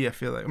TV. I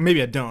feel like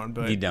maybe I don't,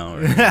 but you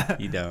don't. Right?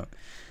 You don't.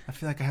 I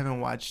feel like I haven't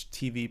watched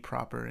TV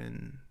proper,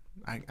 and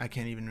I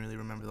can't even really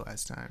remember the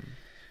last time.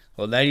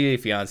 Well, 90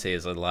 Day Fiancé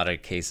is a lot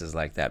of cases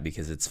like that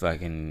because it's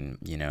fucking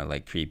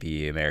like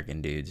creepy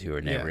American dudes who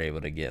are never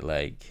able to get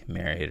like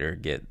married or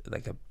get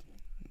like a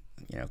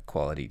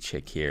quality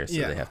chick here, so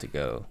they have to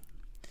go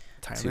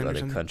Thailand to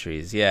other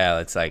countries. Yeah,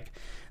 it's like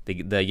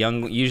the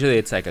young. Usually,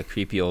 it's like a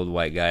creepy old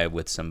white guy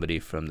with somebody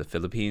from the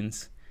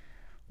Philippines,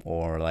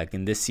 or like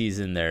in this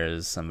season,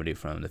 there's somebody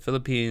from the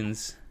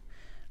Philippines.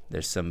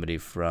 There's somebody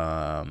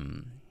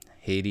from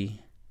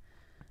Haiti.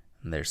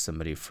 And there's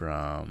somebody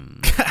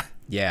from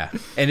yeah,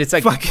 and it's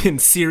like fucking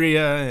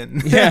Syria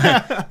and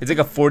yeah, it's like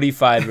a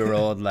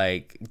 45-year-old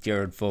like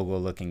Jared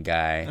Fogle looking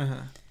guy.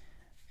 Uh-huh.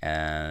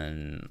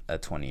 And a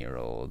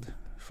 20-year-old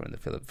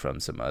from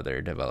some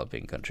other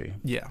developing country.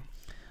 Yeah.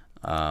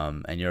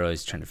 And you're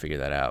always trying to figure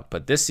that out.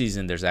 But this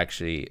season, there's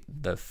actually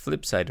the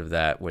flip side of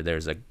that, where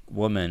there's a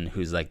woman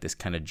who's like this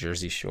kind of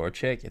Jersey Shore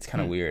chick. It's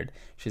kind of weird.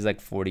 She's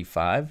like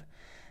 45,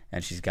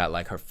 and she's got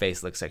like her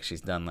face looks like she's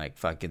done like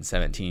fucking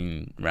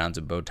 17 rounds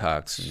of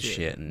Botox and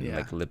shit and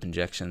like lip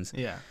injections.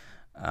 Yeah.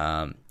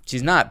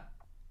 She's not.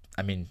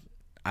 I mean,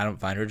 I don't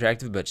find her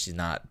attractive, but she's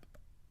not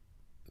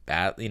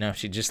bad.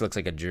 She just looks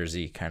like a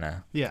Jersey kind of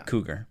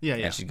cougar. Yeah,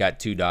 yeah. And she's got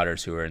 2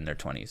 daughters who are in their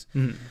 20s.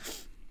 Mm.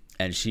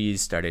 And she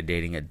started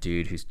dating a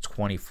dude who's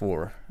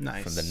 24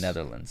 from the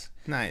Netherlands.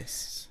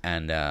 Nice.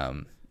 And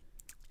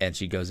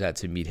she goes out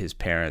to meet his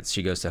parents.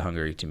 She goes to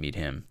Hungary to meet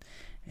him.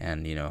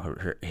 And,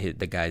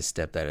 the guy's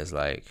stepdad is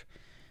like,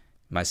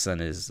 our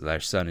son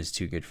is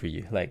too good for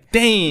you. Like,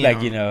 damn.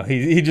 Like,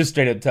 he just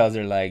straight up tells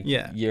her, like,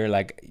 yeah, you're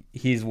like,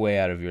 he's way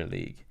out of your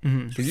league.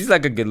 Mm-hmm. Because he's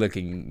like a good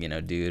looking,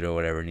 dude or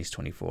whatever. And he's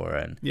 24.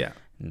 And yeah,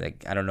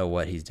 like, I don't know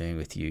what he's doing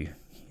with you.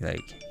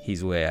 Like,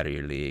 he's way out of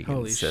your league.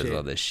 Holy and says shit.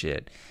 all this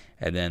shit.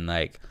 And then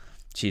like,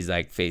 she's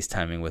like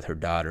FaceTiming with her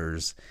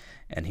daughters.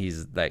 And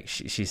he's like,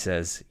 she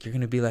says, you're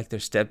going to be like their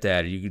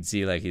stepdad. And you can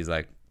see like, he's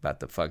like, about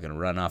to fucking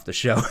run off the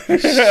show.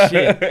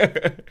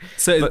 Shit.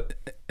 So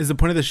is the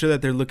point of the show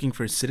that they're looking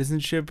for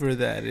citizenship, or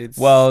that it's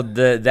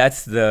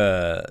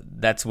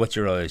that's what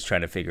you're always trying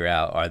to figure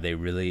out.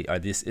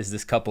 Is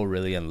this couple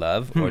really in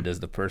love, or does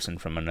the person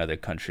from another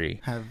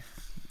country have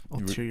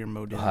ulterior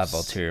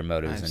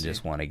motives? And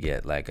just want to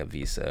get like a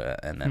visa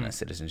and then a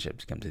citizenship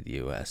to come to the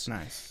U.S.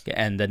 Nice.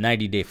 And the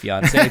 90 Day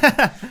Fiancé,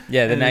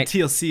 yeah, the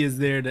TLC is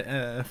there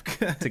to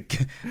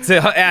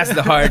to ask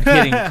the hard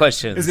hitting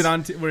questions. Is it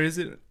on? Where is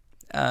it?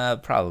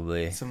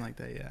 Probably something like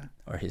that, yeah.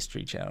 Or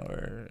History Channel,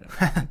 or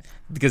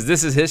because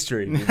this is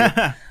history.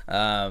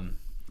 And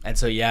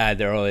so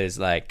they're always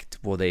like,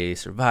 will they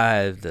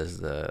survive?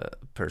 Does the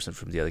person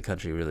from the other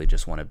country really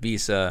just want a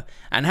visa?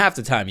 And half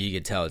the time you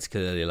can tell it's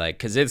clearly like,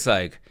 because it's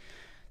like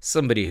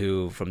somebody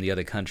who from the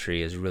other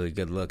country is really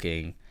good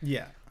looking,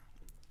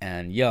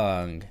 and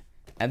young,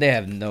 and they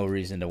have no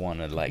reason to want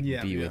to like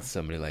be with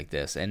somebody like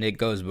this. And it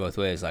goes both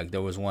ways. Like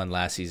there was one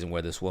last season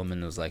where this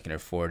woman was like in her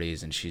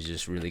 40s, and she's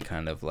just really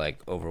kind of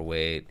like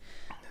overweight,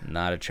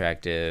 not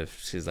attractive.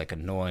 She's like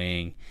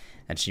annoying,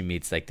 and she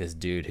meets like this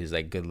dude who's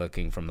like good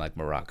looking from like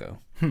Morocco,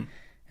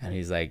 and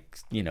he's like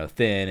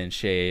thin in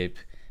shape.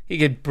 He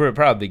could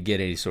probably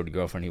get any sort of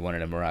girlfriend he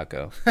wanted in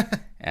Morocco,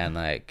 and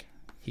like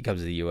he comes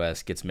to the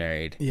U.S., gets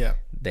married. Yeah,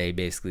 they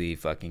basically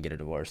fucking get a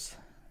divorce,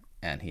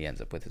 and he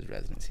ends up with his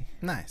residency.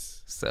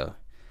 Nice. So.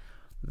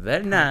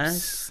 Very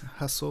nice.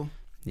 Hustle.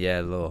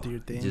 Yeah, do your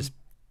thing. just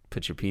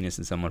put your penis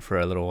in someone for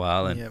a little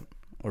while, and Yep.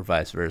 or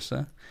vice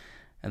versa,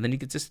 and then you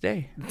get to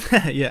stay.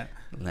 Yeah.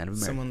 Land of America.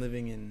 Someone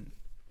living in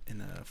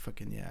a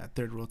fucking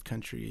third world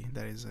country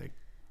that is like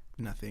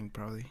nothing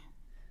probably.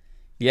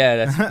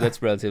 Yeah,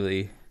 that's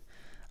relatively.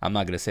 I'm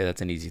not gonna say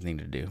that's an easy thing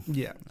to do.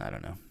 Yeah. I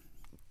don't know.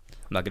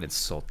 I'm not gonna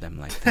insult them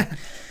like that.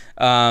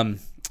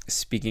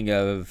 Speaking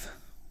of,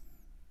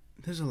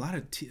 There's a lot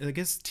of I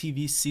guess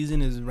TV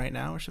season is right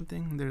now or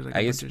something. There's like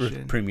I guess bunch of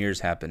shit. premieres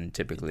happen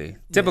typically.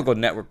 Typical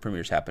network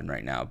premieres happen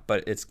right now,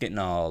 but it's getting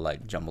all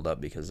like jumbled up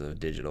because of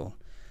digital.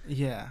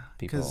 Yeah,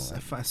 People,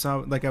 because I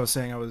saw, like I was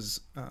saying, I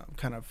was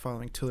kind of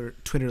following Twitter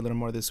a little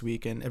more this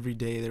week, and every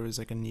day there was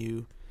like a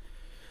new,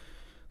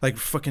 like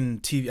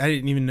fucking TV. I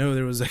didn't even know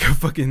there was like a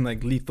fucking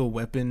like Lethal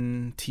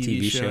Weapon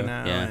TV show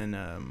now, yeah.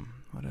 and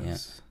what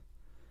else?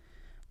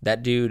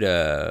 That dude,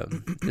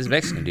 this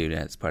Mexican dude,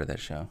 that's part of that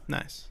show.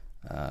 Nice.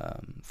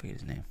 Forget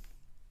his name.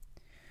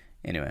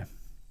 Anyway,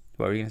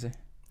 what were you gonna say?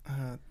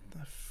 What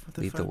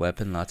the Lethal fuck?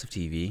 Weapon, lots of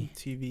TV.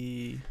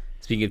 TV.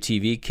 Speaking of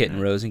TV, Kit and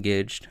Rose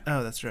engaged.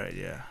 Oh, that's right.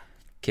 Yeah.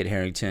 Kit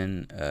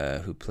Harington,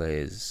 who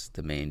plays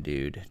the main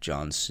dude,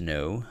 Jon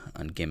Snow,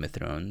 on Game of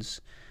Thrones,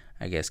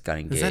 I guess got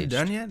engaged. Is that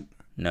done yet?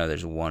 No,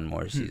 there's one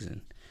more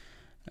season.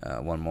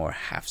 One more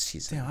half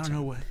season. Damn, I don't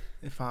know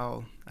if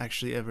I'll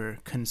actually ever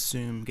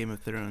consume Game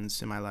of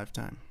Thrones in my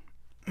lifetime.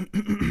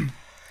 You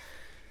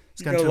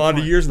got a lot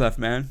of years left,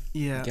 man.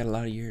 Yeah. You got a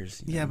lot of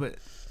years. Yeah, but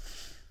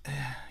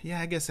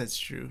I guess that's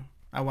true.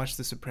 I watched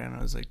The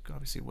Sopranos like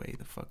obviously way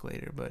the fuck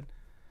later, but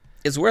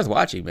it's worth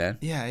watching, man.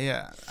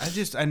 yeah.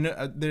 I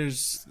know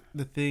there's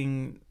the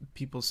thing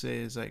people say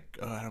is like,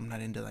 oh, I'm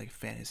not into like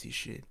fantasy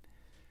shit,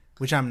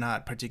 which I'm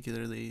not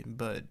particularly,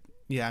 but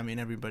yeah, I mean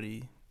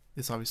everybody.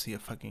 It's obviously a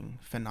fucking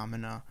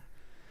phenomena,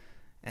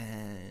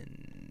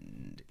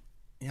 and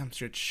yeah, I'm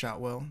sure it's shot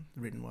well,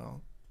 written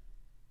well,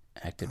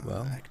 Acted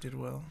well. acted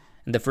well.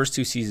 And the first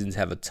two seasons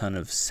have a ton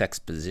of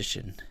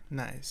sexposition.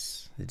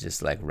 Nice. It's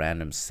just like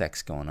random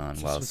sex going on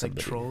Just while with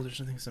somebody. like trolls or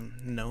something, some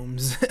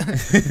gnomes.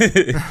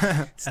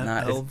 It's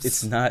not. Elves.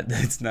 It's not.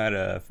 It's not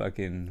a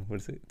fucking. What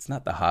is it? It's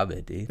not The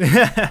Hobbit, dude.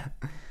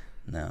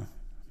 No.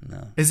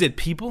 Is it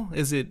people?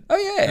 Is it? Oh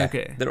yeah.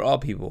 Okay. They're all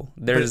people.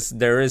 There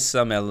is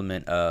some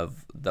element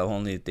of the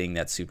only thing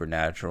that's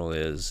supernatural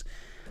is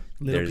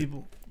Little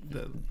people.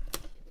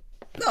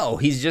 no.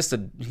 He's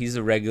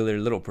a regular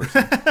little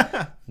person,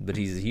 but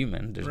he's a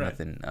human. There's Right.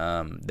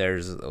 nothing.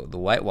 There's the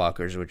White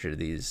Walkers, which are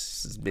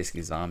these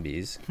basically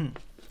zombies.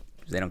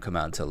 They don't come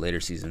out until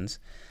later seasons.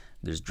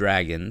 There's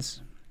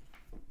dragons,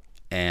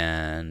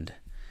 and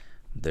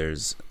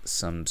there's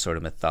some sort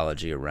of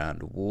mythology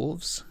around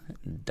wolves,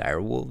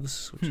 dire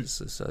wolves, which is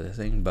this other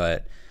thing.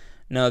 But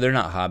no, they're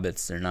not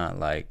hobbits. They're not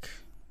like,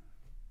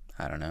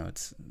 I don't know.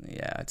 It's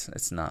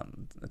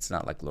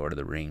not like Lord of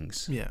the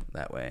Rings. Yeah.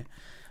 That way.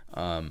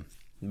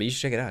 But you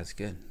should check it out. It's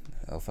good.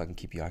 I'll fucking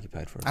keep you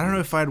occupied for. I don't know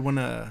if I'd want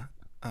to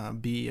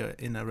be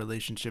in a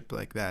relationship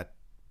like that.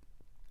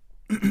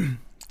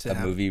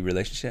 Movie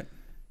relationship.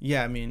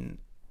 Yeah, I mean,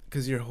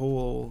 because your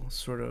whole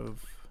sort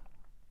of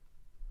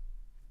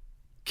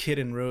Kit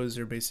and Rose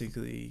are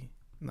basically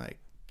like,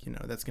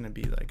 that's gonna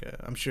be like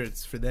I'm sure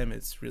it's for them.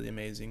 It's really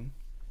amazing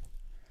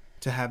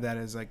to have that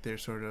as like their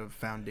sort of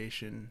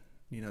foundation.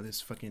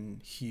 This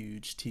fucking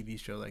huge TV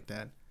show like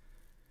that.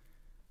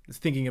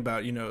 Thinking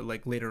about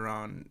like later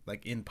on,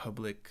 like in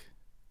public,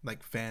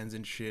 like fans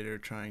and shit are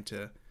trying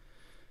to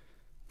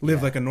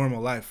live like a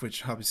normal life,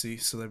 which obviously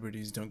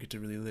celebrities don't get to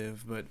really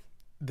live, but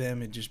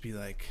them it'd just be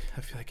like,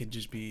 I feel like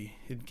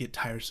it'd get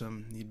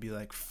tiresome. You'd be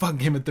like, fuck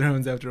Game of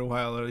Thrones after a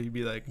while, or you'd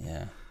be like,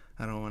 yeah,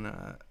 I don't want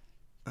to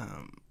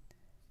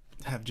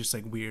have just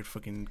like weird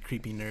fucking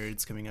creepy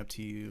nerds coming up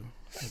to you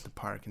at the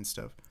park and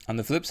stuff. On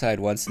the flip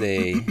side, once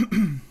they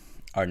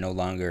are no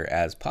longer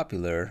as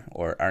popular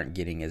or aren't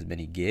getting as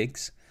many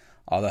gigs,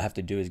 all they'll have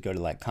to do is go to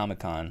like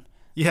Comic-Con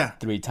Yeah.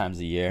 3 times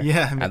a year.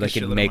 Yeah. And they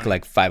can make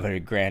like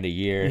 $500,000 a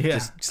year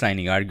just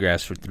signing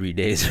autographs for 3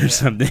 days or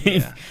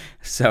something. Yeah.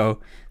 So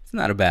it's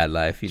not a bad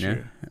life, you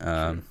know.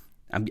 True.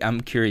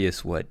 I'm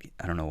curious I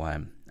don't know why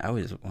I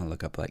always want to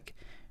look up like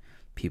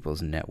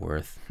people's net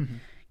worth.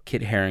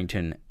 Kit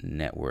Harington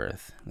net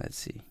worth. Let's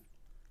see.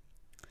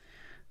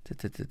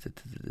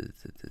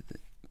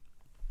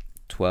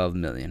 12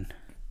 million.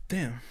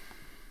 Damn.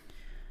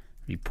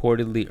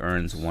 Reportedly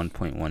earns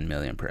 1.1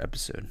 million per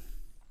episode.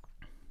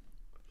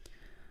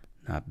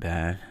 Not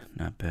bad.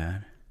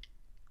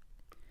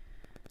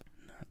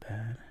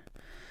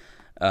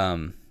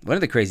 One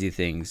of the crazy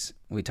things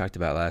we talked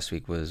about last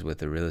week was with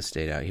the real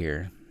estate out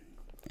here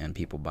and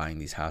people buying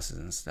these houses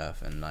and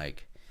stuff, and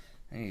like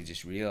I think you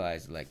just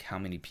realize like how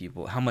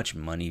much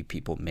money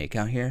people make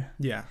out here.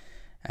 Yeah.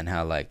 And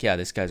how like, yeah,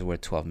 this guy's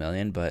worth 12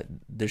 million, but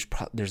there's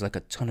like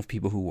a ton of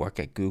people who work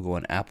at Google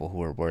and Apple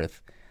who are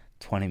worth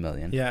 20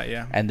 million.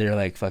 Yeah. And they're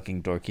like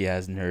fucking dorky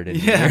ass nerd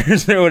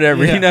engineers or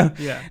whatever, you know?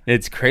 Yeah.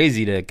 It's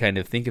crazy to kind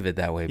of think of it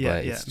that way,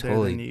 but it's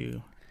totally the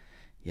new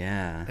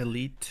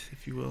elite,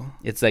 if you will.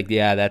 It's like,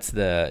 yeah,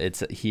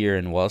 it's here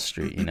in Wall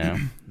Street, you know?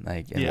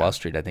 Like in Wall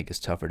Street, I think it's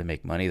tougher to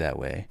make money that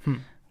way.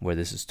 where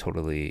this is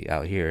totally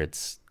out here.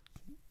 It's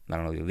not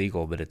only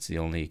illegal, but it's the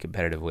only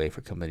competitive way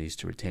for companies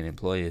to retain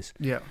employees.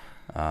 Yeah.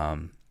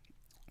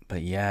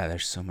 But yeah,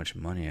 there's so much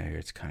money out here.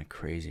 It's kind of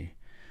crazy.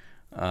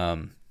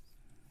 That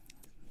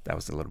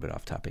was a little bit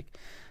off topic.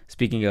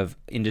 Speaking of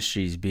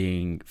industries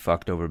being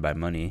fucked over by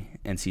money,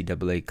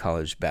 NCAA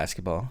college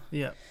basketball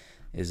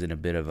is in a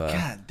bit of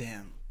a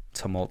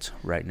tumult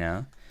right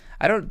now.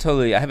 I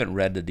haven't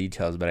read the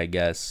details, but I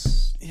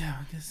guess. Yeah,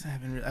 I guess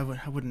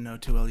I wouldn't know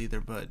too well either,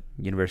 but.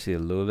 University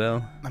of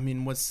Louisville? I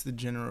mean, what's the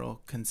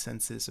general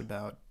consensus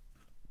about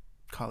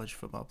college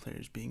football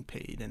players being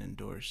paid and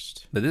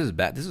endorsed? But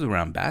this is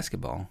around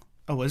basketball.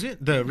 Oh, was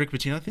it? The Rick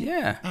Pitino thing?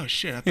 Yeah. Oh,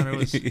 shit. I thought it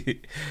was.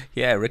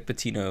 Yeah, Rick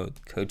Pitino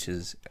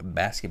coaches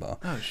basketball.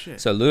 Oh, shit.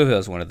 So Louisville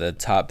is one of the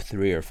top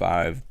 3 or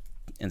 5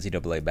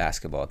 NCAA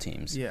basketball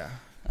teams. Yeah.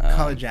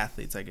 College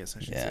athletes, I guess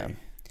I should say.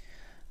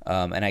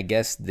 And I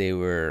guess they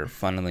were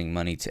funneling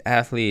money to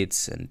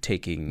athletes and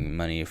taking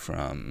money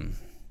from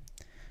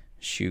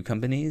shoe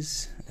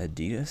companies,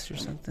 Adidas or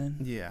something.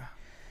 Yeah.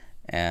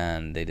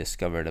 And they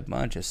discovered a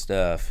bunch of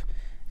stuff.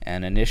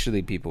 And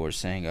initially people were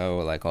saying,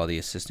 like all the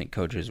assistant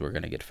coaches were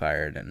going to get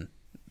fired. And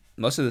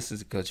most of the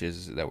assistant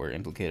coaches that were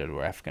implicated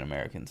were African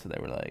Americans. So they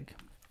were like,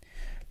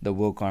 the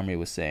woke army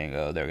was saying,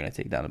 they're going to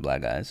take down the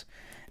black guys.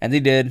 And they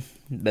did,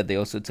 but they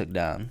also took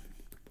down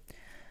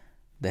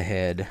the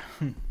head...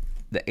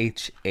 the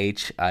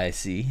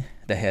HHIC,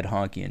 the head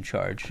honky in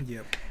charge,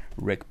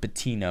 Rick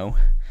Pitino,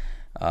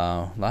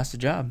 lost a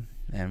job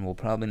and will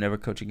probably never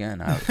coach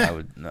again. I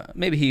would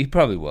maybe he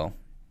probably will.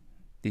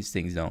 These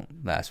things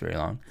don't last very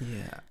long.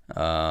 Yeah.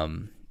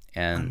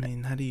 And I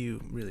mean, how do you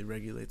really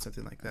regulate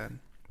something like that?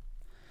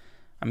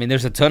 I mean,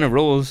 there's a ton of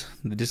rules.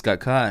 They just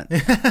got caught.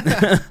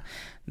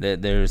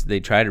 They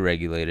try to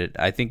regulate it.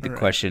 I think the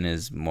question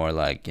is more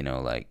like,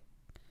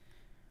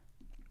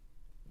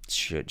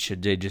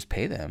 should they just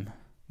pay them?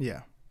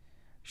 Yeah.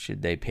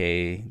 Should they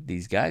pay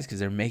these guys? Because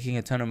they're making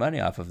a ton of money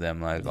off of them.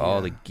 Like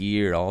all the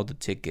gear, all the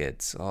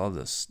tickets, all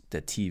the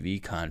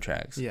TV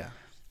contracts. Yeah.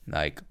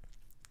 Like.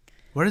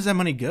 Where does that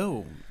money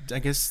go? I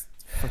guess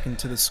fucking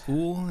to the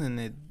school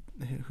and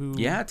who?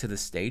 Yeah, to the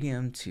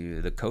stadium,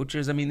 to the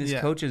coaches. I mean, these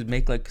coaches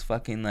make like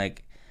fucking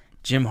like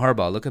Jim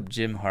Harbaugh. Look up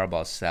Jim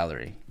Harbaugh's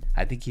salary.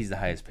 I think he's the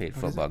highest paid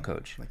football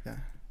coach. Like that?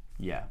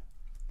 Yeah.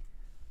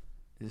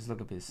 Just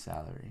look up his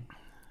salary.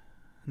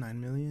 $9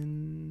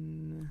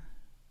 million.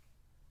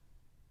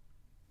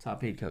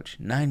 Top paid coach,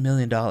 $9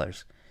 million.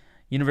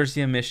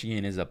 University of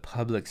Michigan is a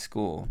public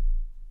school.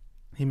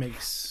 He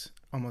makes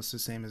almost the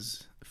same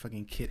as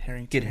fucking Kit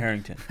Harington. Kit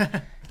Harington.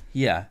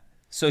 Yeah.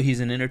 So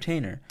he's an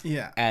entertainer.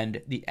 Yeah.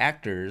 And the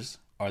actors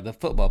are the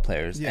football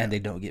players, and they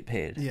don't get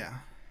paid. Yeah.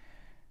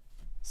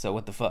 So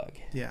what the fuck?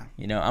 Yeah.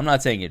 I'm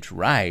not saying it's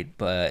right,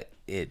 but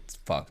it's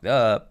fucked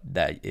up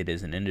that it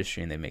is an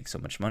industry and they make so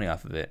much money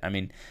off of it. I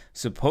mean,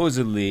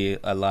 supposedly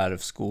a lot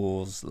of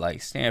schools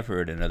like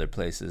Stanford and other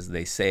places,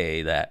 they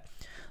say that,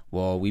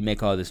 well, we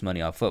make all this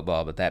money off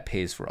football, but that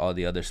pays for all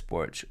the other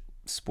sports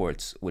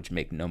which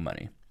make no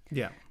money.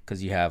 Yeah.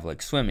 Because you have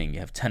like swimming,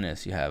 you have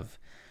tennis, you have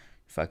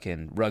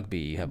fucking rugby,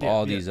 you have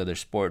all these other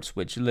sports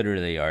which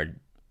literally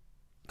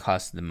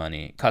cost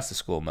the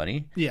school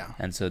money. Yeah.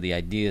 And so the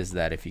idea is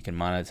that if you can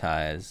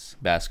monetize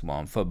basketball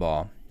and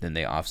football, then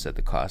they offset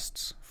the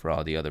costs for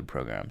all the other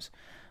programs.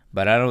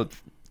 But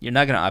you're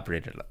not going to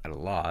operate at a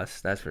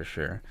loss, that's for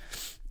sure.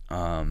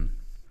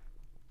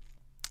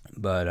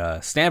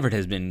 But Stanford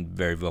has been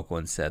very vocal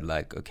and said,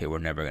 like, okay, we're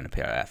never going to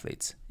pay our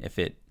athletes. If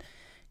it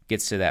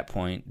gets to that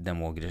point, then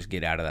we'll just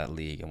get out of that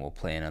league and we'll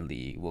play in a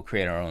league. We'll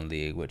create our own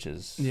league, which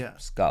is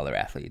scholar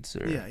athletes.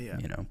 Or,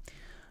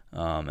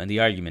 and the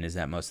argument is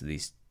that most of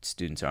these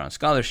students are on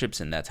scholarships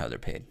and that's how they're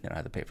paid. They don't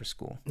have to pay for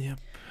school. Yeah.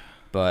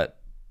 But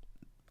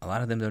a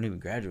lot of them don't even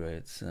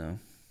graduate, so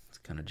it's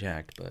kind of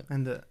jacked. But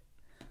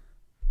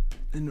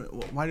And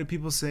why do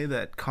people say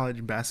that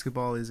college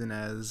basketball isn't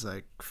as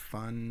like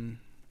fun?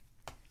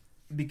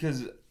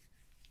 Because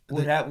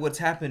what's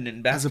happened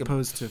in basketball,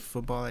 as opposed to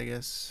football, I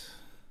guess.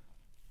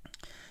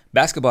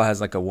 Basketball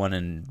has like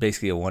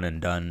basically a one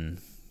and done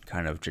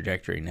kind of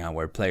trajectory now,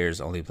 where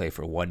players only play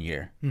for 1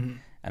 year and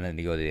then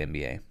they go to the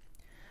NBA.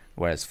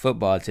 Whereas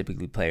football,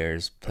 typically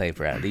players play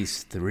for at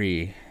least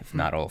 3, if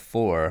not all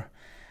 4.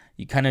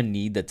 You kind of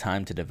need the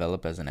time to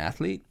develop as an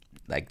athlete,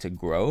 like to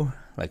grow.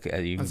 Like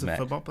as a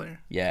football player?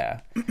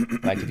 Yeah.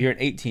 Like if you're an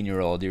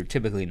 18-year-old, you're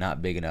typically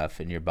not big enough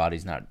and your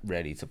body's not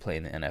ready to play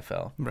in the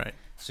NFL. Right.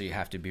 So you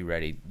have to be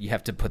ready. You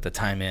have to put the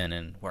time in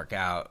and work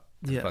out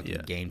to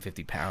fucking gain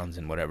 50 pounds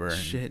and whatever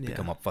and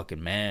become a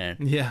fucking man.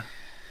 Yeah.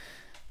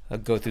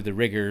 Go through the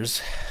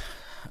rigors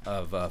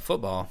of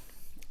football,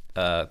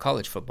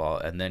 college football,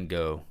 and then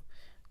go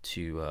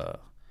to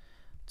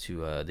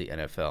the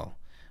NFL.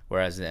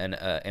 Whereas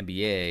the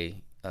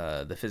NBA,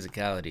 the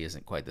physicality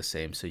isn't quite the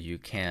same, so you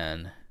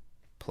can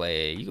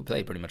play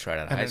pretty much right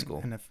out of high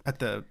school. At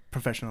the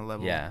professional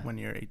level when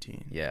you're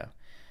 18. Yeah.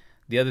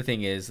 The other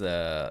thing is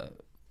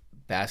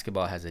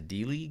basketball has a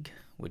D-League,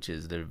 which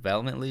is the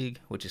development league,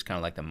 which is kind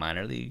of like the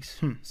minor leagues.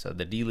 So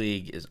the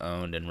D-League is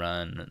owned and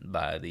run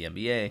by the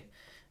NBA,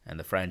 and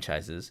the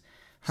franchises.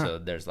 So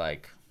there's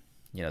like,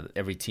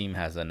 every team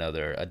has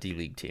a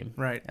D-League team.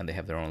 Right. And they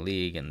have their own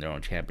league and their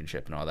own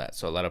championship and all that.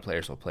 So a lot of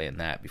players will play in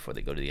that before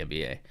they go to the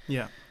NBA.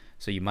 Yeah.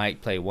 So you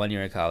might play 1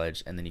 year in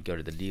college and then you go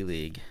to the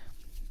D-League,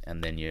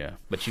 and then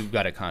but you've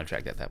got a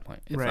contract at that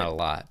point. It's Right. not a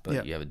lot, but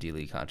Yep. you have a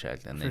D-League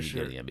contract, and then For you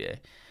go to the NBA.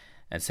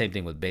 And same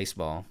thing with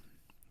baseball.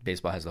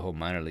 Baseball has the whole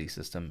minor league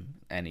system,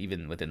 and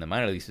even within the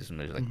minor league system,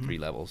 there's like 3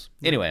 levels.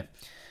 Anyway,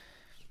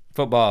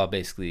 football,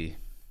 basically,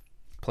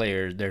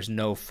 there's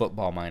no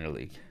football minor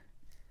league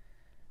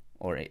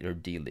or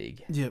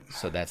D-League. Yep.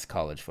 So that's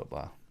college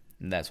football.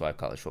 And that's why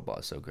college football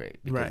is so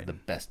great, because Right. the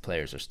best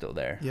players are still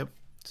there. Yep.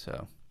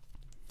 So,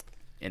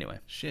 anyway,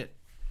 Shit.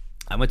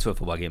 I went to a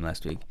football game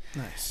last week.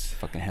 Nice.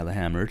 Fucking hella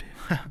hammered.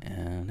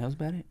 And that was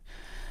about it.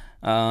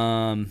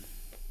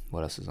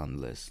 What else is on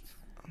the list?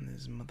 On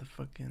this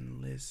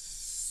motherfucking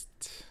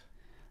list.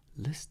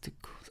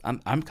 Listicles.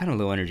 I'm kind of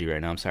low energy right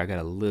now. I'm sorry. I got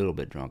a little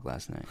bit drunk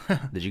last night.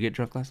 Did you get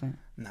drunk last night?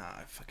 Nah,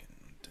 I fucking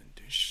didn't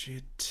do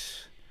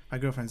shit. My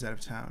girlfriend's out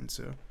of town,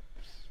 so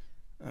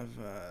I've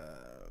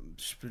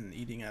just been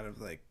eating out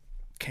of like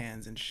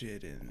cans and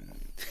shit,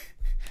 and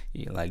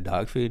You like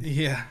dog food?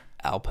 yeah.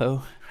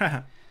 Alpo?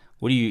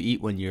 What do you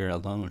eat when you're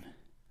alone?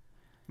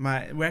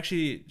 We're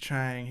actually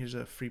trying. Here's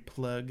a free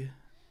plug.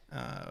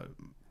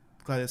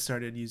 Claudia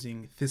started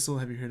using Thistle.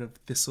 Have you heard of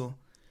Thistle?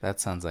 That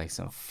sounds like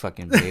some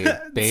fucking Bay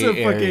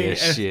Area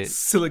shit.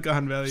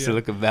 Silicon Valley. Yeah.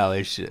 Silicon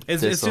Valley shit.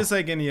 It's Thistle. just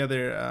like any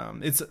other.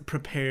 It's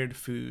prepared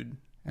food.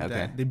 Okay.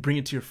 That they bring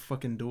it to your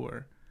fucking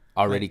door.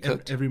 Already like,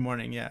 cooked? every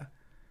morning. Yeah.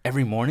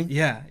 Every morning?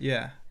 Yeah.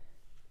 Yeah.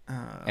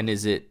 And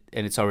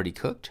it's already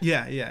cooked?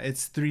 Yeah. Yeah.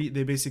 It's 3.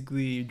 They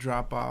basically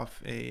drop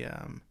off a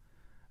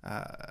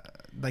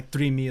like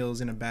 3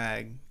 meals in a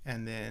bag,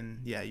 and then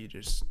you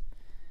just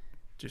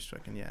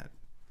fucking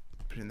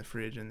put it in the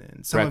fridge, and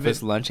then some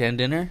Breakfast, of it, lunch, and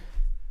dinner?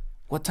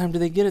 What time do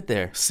they get it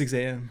there? 6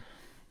 a.m.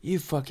 You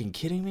fucking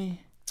kidding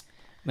me?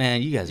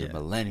 Man, you guys are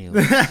millennials.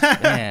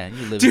 Man,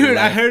 you live Dude, your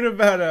I life. heard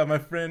about my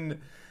friend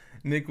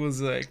Nick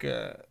was like,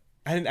 I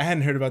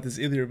hadn't heard about this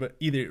either, but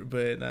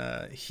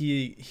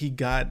he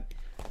got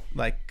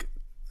like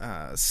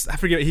I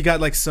forget, he got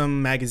like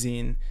some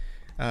magazine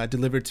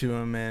delivered to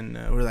him, and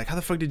we're like, how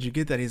the fuck did you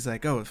get that? He's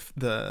like, oh,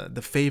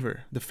 the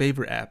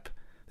favor app.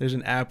 There's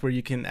an app where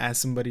you can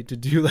ask somebody to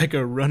do like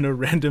a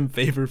random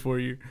favor for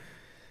you.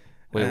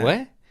 Wait,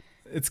 what?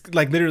 It's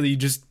like literally you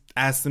just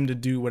ask them to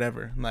do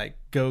whatever, like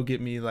go get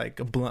me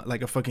like a blunt,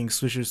 like a fucking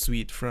Swisher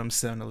Sweet from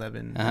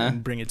 7-Eleven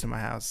and bring it to my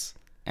house.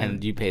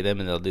 And you pay them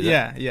and they'll do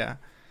that? Yeah.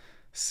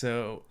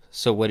 So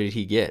what did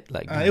he get?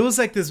 Like, it was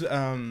like this.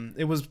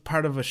 It was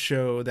part of a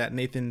show, that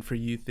Nathan For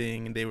You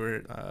thing, and they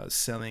were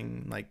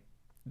selling like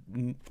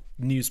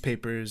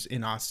newspapers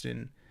in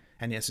Austin,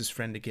 and he asked his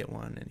friend to get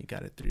one, and he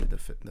got it through the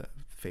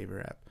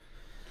Favor app.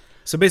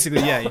 So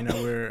basically,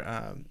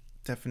 we're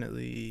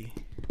definitely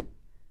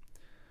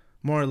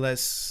more or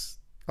less.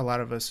 A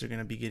lot of us are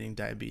gonna be getting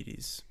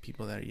diabetes.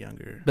 People that are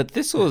younger. But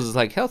this was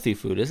like healthy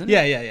food, isn't it?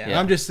 Yeah.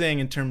 I'm just saying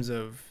in terms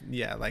of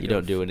like you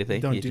don't do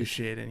anything. Don't you do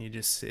shit, and you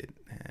just sit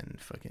and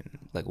fucking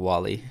like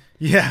Wall-E.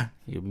 Yeah.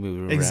 You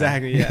move around.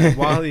 Exactly. Yeah.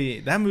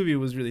 Wall-E. That movie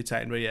was really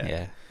tight, but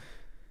yeah.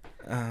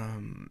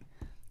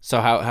 So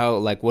how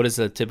like what is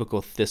a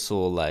typical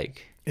Thistle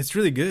like? It's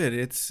really good.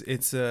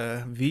 It's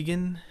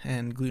vegan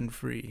and gluten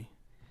free,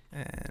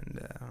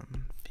 and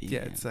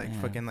it's like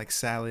fucking like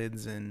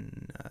salads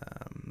and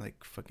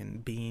like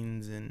fucking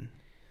beans and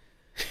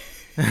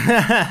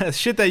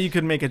shit that you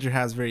could make at your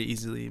house very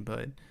easily.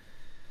 But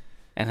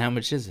and how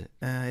much is it?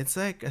 It's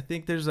like, I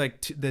think there's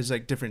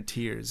like different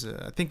tiers.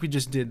 I think we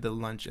just did the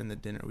lunch and the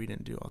dinner. We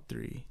didn't do all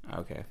 3.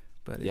 Okay.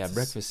 But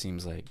breakfast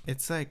seems like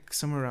it's like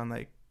somewhere around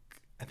like,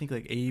 I think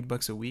like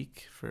 $80 a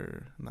week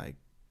for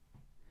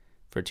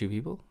 2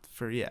 people.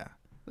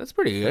 That's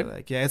pretty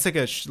good. It's like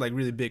like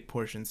really big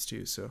portions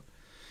too. So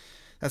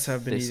that's how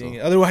I've been eating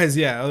it.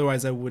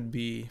 Otherwise I would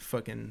be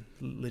fucking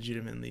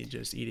legitimately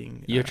just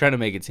eating. You're trying to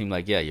make it seem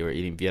like you were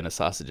eating Vienna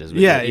sausages. But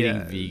you're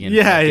eating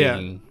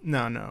vegan.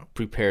 No.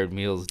 Prepared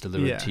meals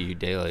delivered to you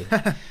daily.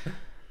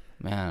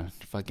 Man,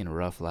 fucking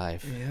rough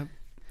life. Yep.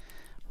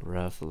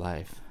 Rough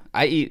life.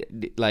 I eat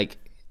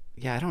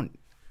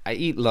I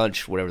eat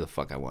lunch whatever the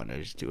fuck I want. I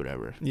just do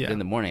whatever. Yeah. But in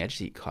the morning I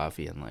just eat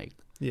coffee and like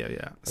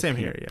same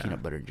here.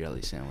 Peanut butter and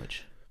jelly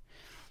sandwich.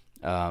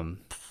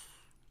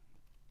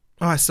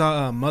 I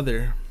saw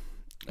Mother.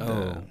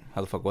 How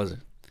the fuck was it?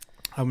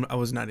 I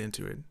was not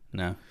into it.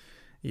 No.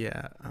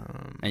 Yeah.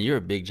 And you're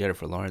a big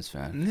Jennifer Lawrence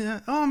fan. Yeah.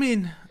 Oh, I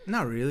mean,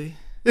 not really.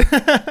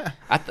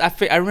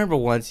 I remember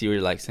once you were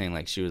like saying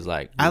like she was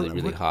like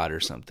really hot or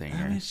something.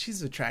 I mean,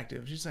 she's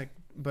attractive. She's like,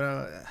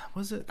 but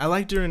was it? I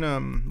liked her in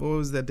what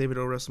was that David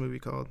O. Russell movie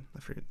called? I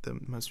forget the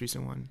most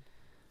recent one.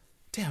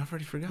 Damn, I've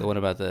already forgot. The one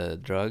about the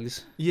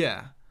drugs?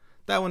 Yeah.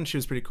 That one, she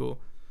was pretty cool.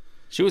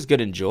 She was good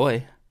in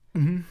Joy.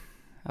 Mm-hmm.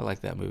 I like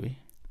that movie.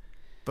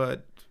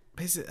 But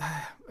basically,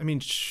 I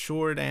mean,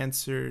 short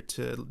answer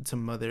to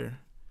Mother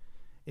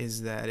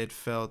is that it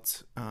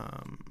felt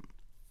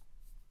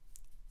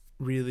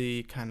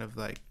really kind of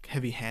like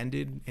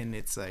heavy-handed in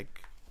its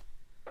like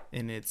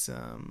in its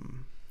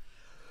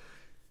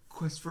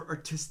quest for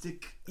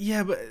artistic.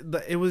 Yeah,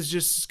 but it was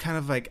just kind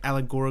of like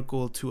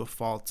allegorical to a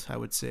fault, I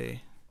would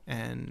say.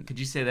 And could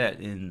you say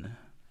that in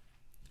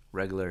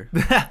regular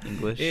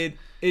English? It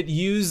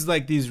used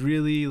like these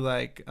really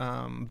like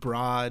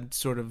broad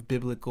sort of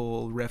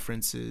biblical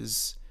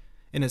references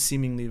in a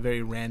seemingly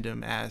very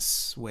random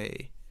ass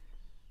way.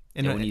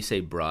 And when you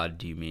say broad,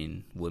 do you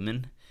mean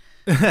women?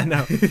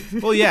 No.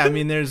 Well, yeah. I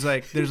mean, there's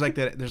like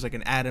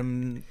an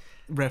Adam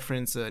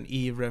reference, an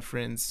Eve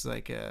reference,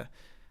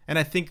 and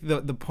I think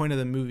the point of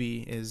the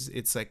movie is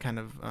it's like kind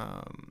of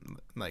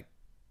like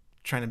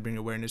trying to bring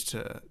awareness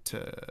to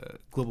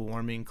global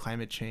warming,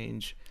 climate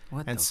change.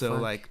 And so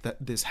fuck? Like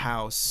this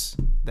house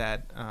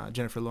that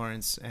Jennifer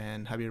Lawrence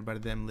and Javier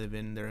Bardem live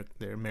in, they're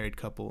a married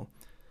couple.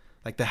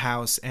 Like the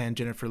house and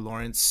Jennifer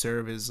Lawrence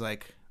serve as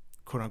like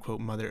quote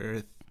unquote Mother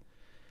Earth,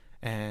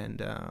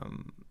 and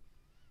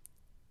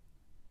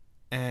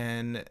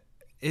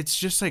it's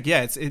just like,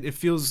 yeah, it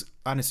feels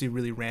honestly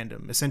really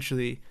random.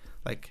 Essentially,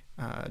 like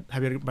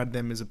Javier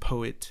Bardem is a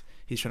poet.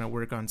 He's trying to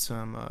work on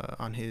some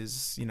on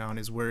his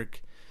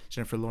work.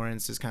 Jennifer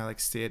Lawrence is kind of like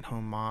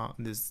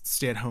this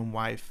stay-at-home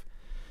wife.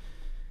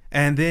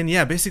 And then,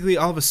 yeah, basically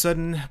all of a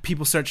sudden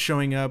people start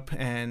showing up,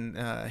 and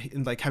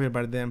like Javier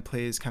Bardem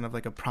plays kind of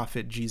like a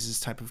prophet Jesus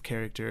type of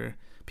character.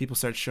 People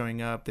start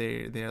showing up.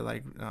 They're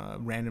like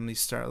randomly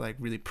start like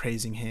really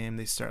praising him.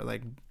 They start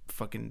like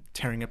fucking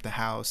tearing up the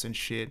house and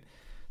shit.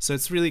 So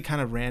it's really kind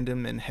of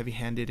random and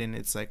heavy-handed, and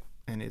it's like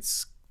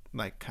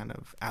kind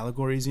of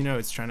allegories,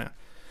 It's trying to.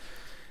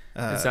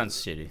 It sounds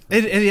shitty.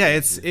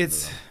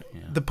 It's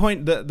the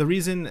point. The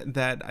reason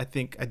that I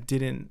think I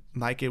didn't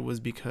like it was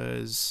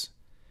because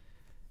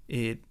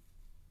it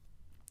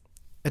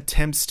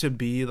attempts to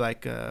be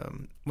like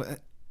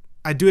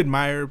I do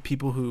admire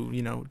people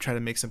who try to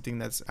make something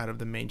that's out of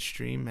the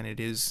mainstream, and it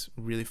is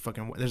really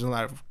fucking. There's a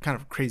lot of kind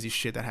of crazy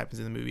shit that happens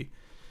in the movie,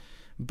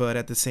 but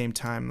at the same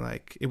time,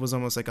 like it was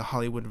almost like a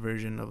Hollywood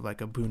version of like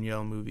a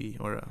Buñuel movie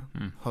or a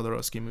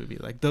Jodorowsky movie.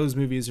 Like those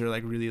movies are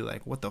like really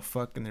like what the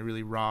fuck, and they're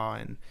really raw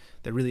and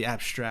they're really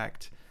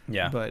abstract.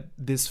 Yeah. But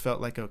this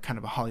felt like a kind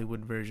of a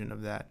Hollywood version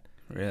of that.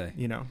 Really?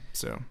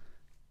 So.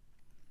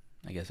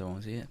 I guess I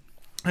won't see it.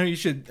 I mean, you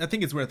should. I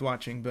think it's worth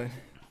watching, but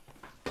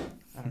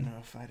I don't know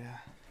if I'd.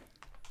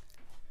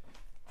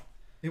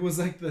 It was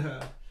like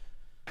the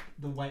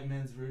white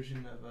man's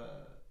version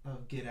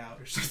of Get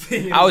Out or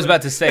something. I was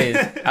about to say,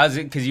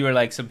 because you were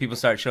like, some people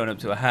start showing up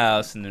to a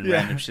house and then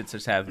random shit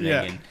starts happening.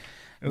 Yeah.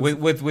 And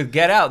with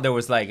Get Out, there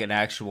was like an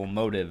actual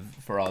motive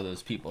for all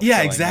those people.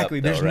 Yeah, exactly.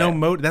 There's no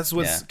motive. That's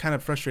what's kind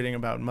of frustrating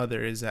about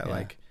Mother is that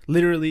like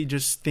literally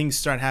just things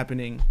start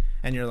happening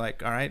and you're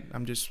like, all right,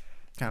 I'm just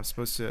kind of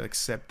supposed to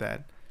accept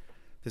that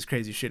this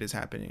crazy shit is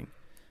happening,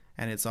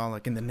 and it's all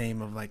like in the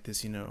name of like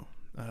this,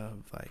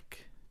 of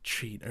like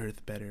treat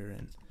Earth better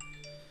and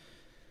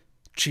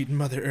treat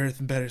Mother Earth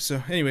better.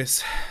 So,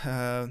 anyways,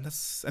 and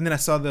then I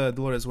saw the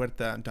Dolores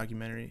Huerta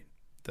documentary.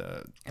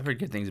 I've heard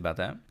good things about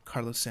that.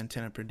 Carlos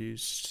Santana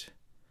produced.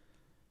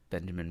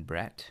 Benjamin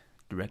Bratt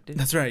directed.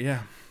 That's right.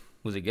 Yeah.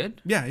 Was it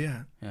good? Yeah.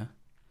 You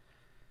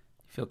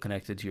feel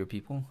connected to your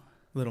people?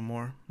 A little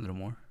more.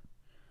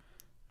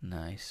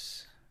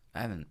 Nice. I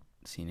haven't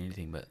seen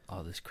anything but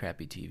all this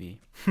crappy TV.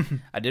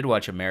 I did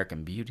watch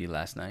American Beauty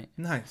last night.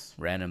 Nice.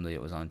 Randomly,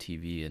 it was on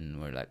TV,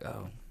 and we're like,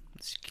 oh,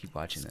 let's keep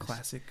watching this.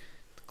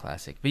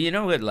 Classic. But you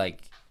know what?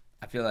 Like,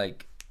 I feel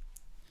like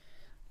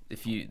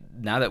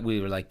now that we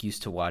were like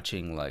used to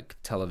watching like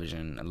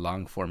television,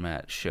 long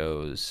format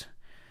shows,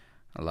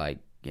 like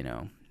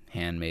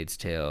 *Handmaid's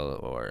Tale*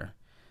 or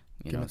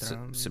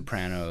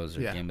 *Sopranos*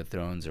 or *Game of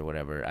Thrones* or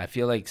whatever. I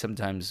feel like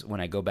sometimes when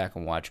I go back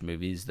and watch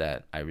movies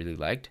that I really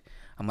liked,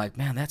 I'm like,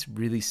 man, that's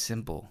really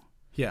simple.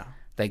 Yeah.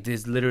 Like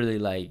there's literally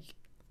like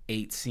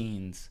 8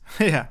 scenes.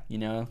 Yeah.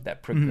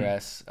 That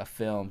progress a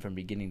film from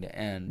beginning to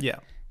end. Yeah.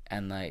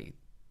 And like,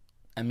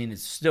 I mean,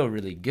 it's still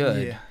really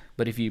good. Yeah.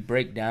 But if you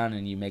break down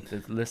and you make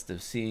the list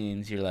of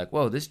scenes, you're like,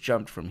 whoa, this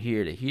jumped from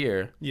here to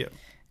here. Yeah.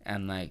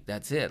 And like,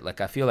 that's it.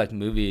 Like, I feel like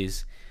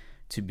movies,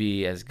 to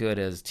be as good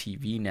as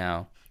TV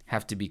now,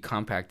 have to be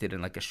compacted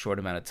in like a short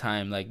amount of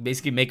time. Like,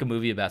 basically make a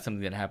movie about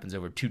something that happens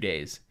over 2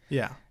 days.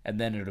 Yeah.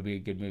 And then it'll be a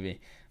good movie.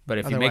 But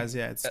if otherwise,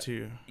 it's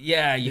too.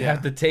 Yeah, you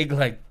have to take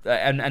like,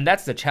 and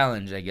that's the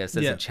challenge, I guess.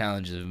 That's the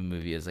challenge of a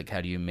movie is like,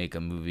 how do you make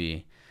a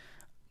movie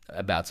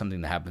about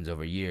something that happens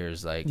over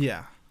years? Like,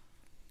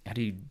 how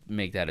do you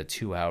make that a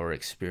 2-hour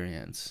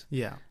experience?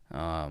 Yeah.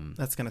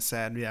 That's kind of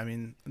sad. Yeah, I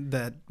mean,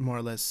 that more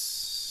or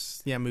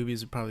less,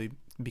 movies would probably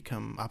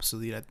become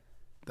obsolete at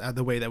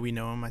the way that we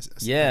know them.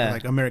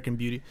 Like American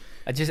Beauty.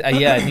 I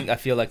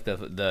feel like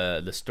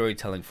the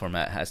storytelling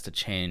format has to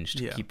change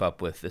to keep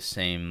up with the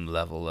same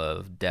level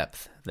of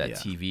depth that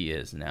TV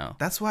is now.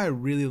 That's why I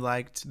really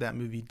liked that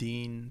movie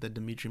Dean, the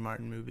Dimitri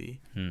Martin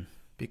movie,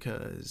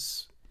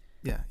 because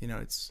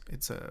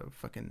it's a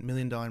fucking $1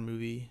 million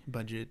movie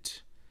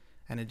budget.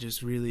 And it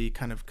just really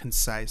kind of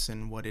concise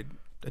in what it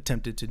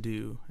attempted to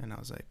do. And I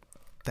was like,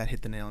 that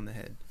hit the nail on the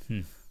head.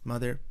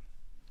 Mother,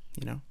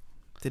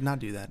 did not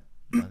do that.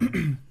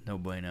 No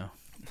bueno.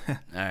 All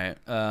right.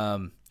 I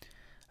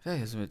feel like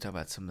I was going to talk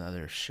about some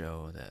other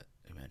show that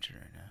we mentioned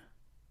right now.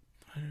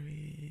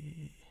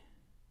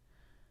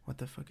 What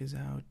the fuck is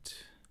out?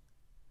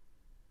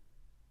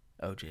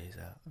 OJ's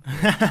out.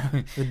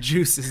 The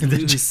juice is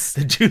loose.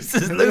 The juice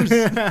is loose.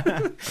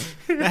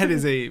 That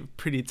is a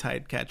pretty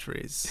tight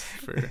catchphrase.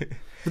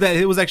 That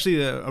it was actually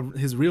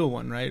his real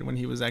one, right? When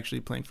he was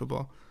actually playing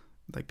football,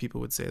 like people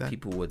would say that.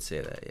 People would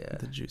say that, yeah.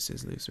 The juice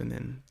is loose, and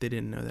then they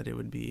didn't know that it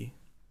would be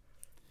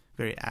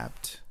very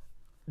apt.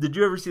 Did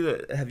you ever see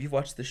have you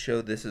watched the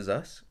show This Is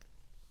Us?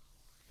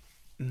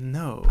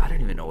 No. I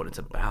don't even know what it's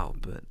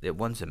about, but it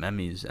won some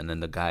Emmys, and then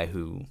the guy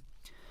who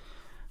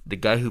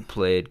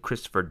played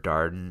Christopher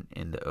Darden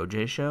in the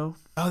OJ show.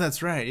 Oh,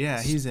 that's right.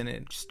 Yeah, he's in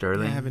it.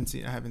 Sterling. Yeah,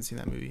 I haven't seen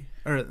that movie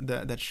or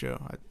that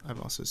show. I've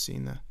also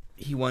seen that.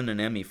 He won an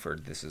Emmy for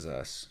This Is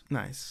Us.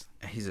 Nice.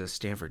 He's a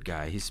Stanford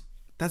guy.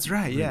 That's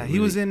right. Yeah, he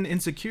was in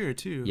Insecure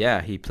too.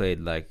 Yeah, he played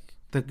like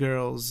the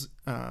girl's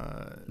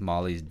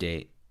Molly's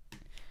date.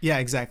 Yeah,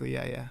 exactly.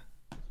 Yeah.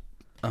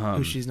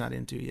 Who she's not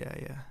into.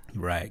 Yeah.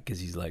 Right, because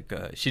he's like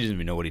she doesn't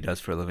even know what he does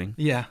for a living.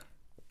 Yeah,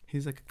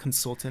 he's like a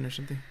consultant or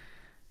something.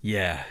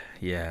 Yeah.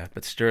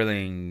 But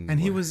Sterling, and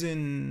he was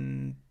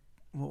in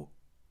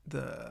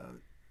the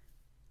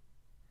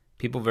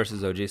People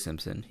versus O.J.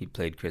 Simpson. He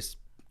played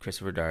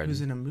Christopher Darden. He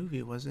was in a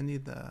movie, wasn't he?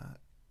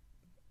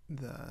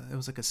 It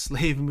was like a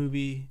slave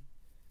movie.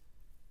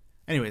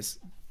 Anyways,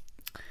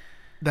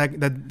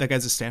 that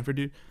guy's a Stanford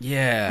dude.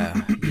 Yeah.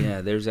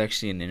 There's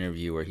actually an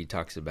interview where he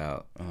talks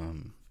about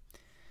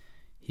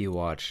he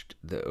watched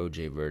the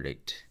O.J.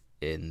 verdict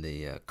in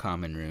the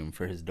common room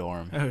for his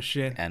dorm. Oh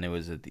shit! And it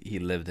was he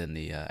lived in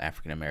the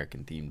African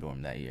American themed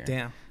dorm that year.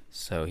 Damn.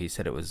 So he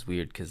said it was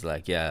weird because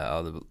all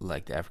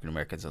the African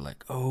Americans are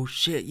like, oh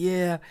shit,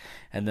 yeah,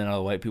 and then all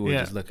the white people were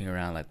just looking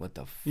around like, what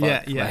the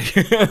fuck? Yeah.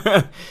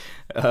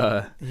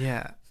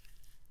 Yeah.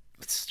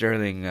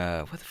 Sterling,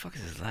 what the fuck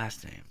is his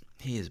last name?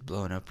 He is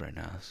blowing up right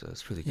now, so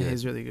it's really good. Yeah,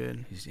 he's really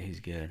good. He's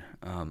good.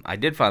 I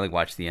did finally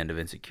watch the end of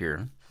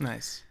Insecure.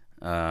 Nice.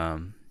 I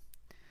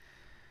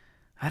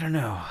don't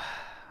know.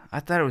 I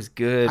thought it was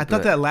good. I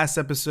thought that last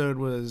episode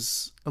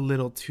was a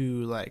little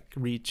too like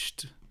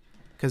reached,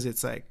 because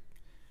it's like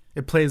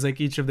it plays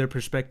like each of their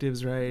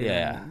perspectives, right?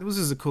 Yeah. And it was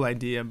just a cool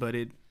idea, but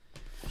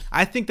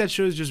I think that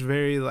show is just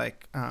very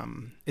like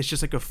it's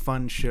just like a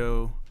fun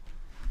show.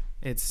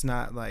 It's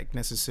not like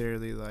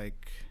necessarily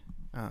like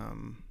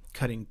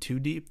cutting too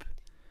deep,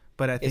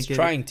 but I think it's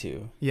trying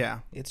to. Yeah,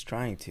 it's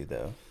trying to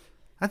though.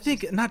 I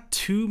think not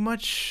too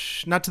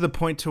much, not to the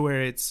point to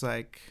where it's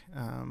like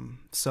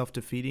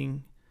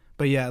self-defeating.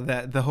 But yeah,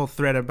 that the whole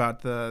thread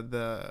about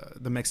the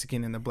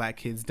Mexican and the black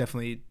kids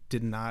definitely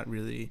did not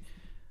really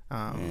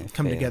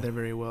come together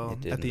very well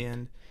at the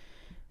end.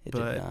 It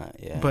did not.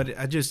 Yeah. But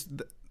I just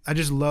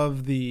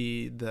love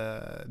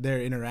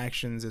their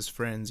interactions as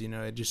friends. You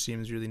know, it just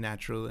seems really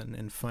natural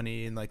and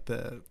funny, and like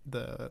the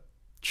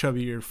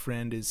chubbier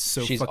friend is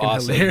so She's fucking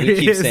awesome.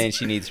 hilarious. We keep saying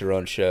she needs her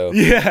own show.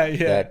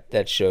 Yeah.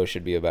 That show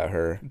should be about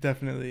her.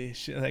 Definitely.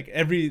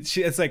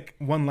 It's like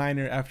one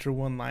liner after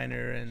one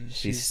liner, and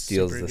she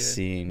steals the good.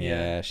 scene.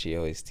 Yeah, she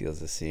always steals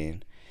the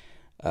scene.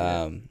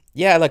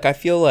 Like I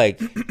feel like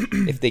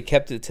if they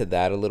kept it to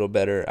that a little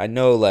better, I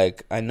know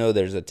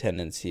there's a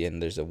tendency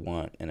and there's a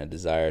want and a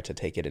desire to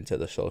take it into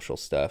the social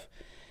stuff,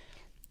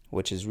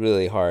 which is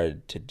really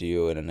hard to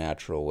do in a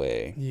natural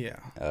way. Yeah.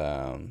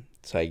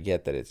 So I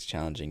get that it's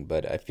challenging,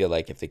 but I feel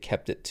like if they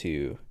kept it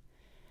to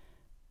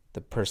the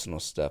personal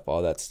stuff,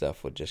 all that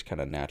stuff would just kind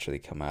of naturally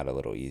come out a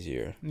little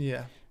easier.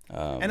 Yeah.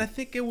 And I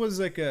think it was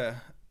like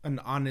an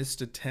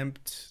honest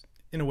attempt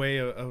in a way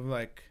of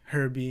like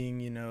her being,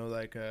 you know,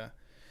 like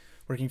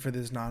working for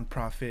this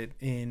nonprofit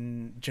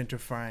in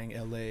gentrifying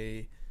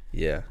LA.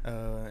 Yeah.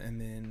 And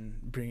then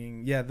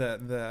bringing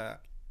the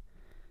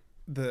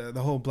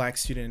whole black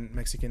student,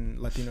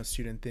 Mexican, Latino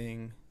student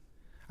thing.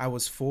 I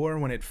was 4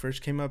 when it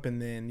first came up,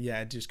 and then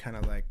it just kind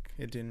of like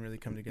it didn't really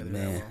come together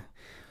that well.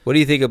 What do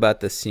you think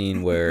about the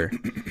scene where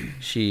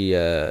she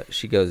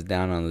goes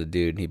down on the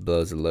dude and he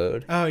blows the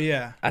load? Oh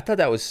yeah, I thought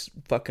that was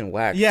fucking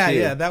whack. Yeah, too.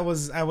 yeah,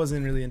 I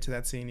wasn't really into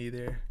that scene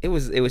either. It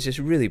was just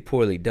really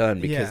poorly done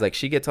because like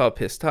she gets all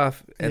pissed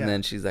off and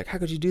then she's like, "How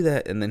could you do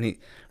that?" And then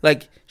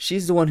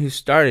she's the one who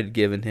started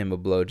giving him a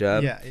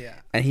blowjob. Yeah, yeah.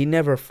 And he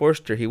never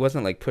forced her. He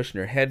wasn't like pushing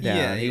her head down.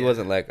 Yeah, he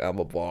wasn't like, "I'm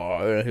a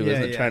boy." He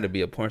wasn't trying to be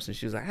a porn star.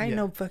 She was like, "I ain't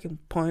no fucking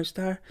porn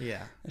star."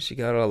 Yeah. And she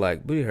got all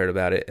like booty hurt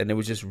about it, and it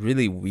was just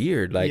really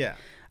weird. Like. Yeah.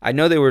 I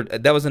know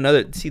that was another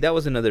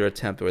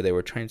attempt where they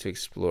were trying to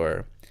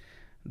explore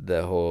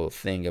the whole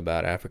thing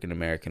about African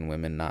American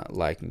women not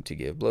liking to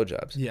give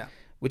blowjobs. Yeah.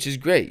 Which is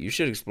great. You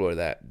should explore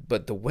that.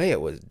 But the way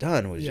it was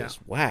done was just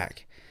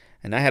whack.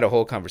 And I had a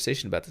whole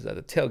conversation about this at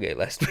the tailgate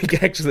last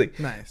week, actually.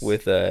 Nice.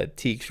 With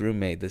Teek's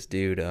roommate, this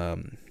dude, I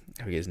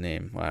forget his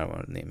name. Well, I don't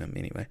want to name him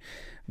anyway.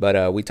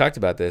 But we talked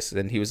about this,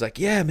 and he was like,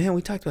 "Yeah, man,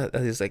 we talked about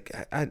it." He was like,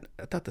 I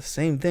thought the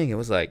same thing. It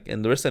was like,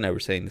 and Larissa and I were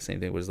saying the same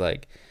thing. It was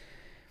like,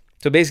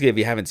 so basically, if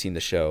you haven't seen the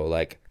show,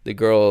 like the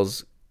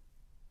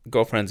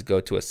girlfriends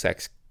go to a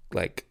sex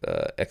like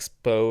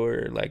expo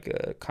or like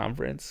a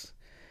conference,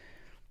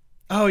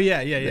 Oh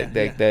yeah.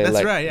 That's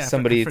like, right. Yeah,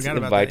 somebody I forgot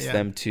about invites that, yeah.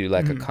 them to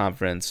like a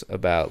conference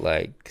about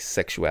like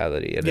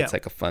sexuality, and Yeah. it's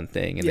like a fun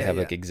thing, and Yeah, they have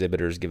yeah. like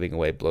exhibitors giving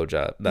away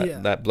blowjob Yeah.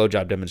 that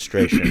blowjob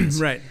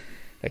demonstrations, Right.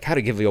 like how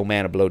to give the old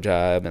man a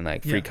blowjob and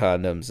like free Yeah.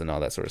 condoms and all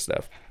that sort of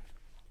stuff.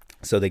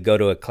 So they go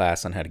to a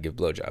class on how to give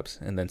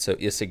blowjobs, and then so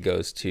Issa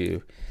goes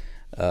to,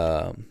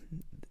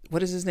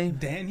 what is his name?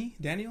 Daniel.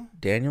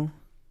 Daniel,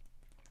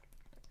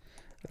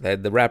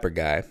 the rapper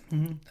guy,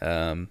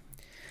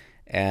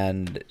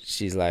 and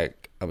she's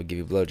like, "I'm gonna give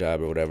you a blowjob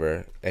or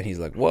whatever," and he's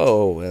like,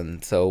 "Whoa!"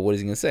 And so what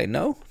is he gonna say?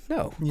 No,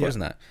 of course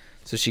not.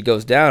 So she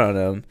goes down on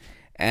him,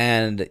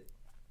 and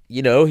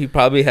you know he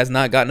probably has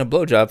not gotten a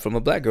blowjob from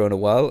a black girl in a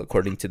while,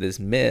 according to this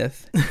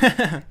myth,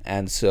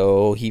 and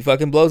so he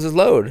fucking blows his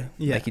load.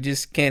 Yeah. Like he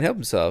just can't help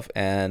himself,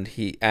 and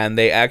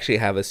they actually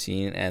have a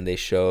scene, and they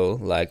show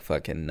like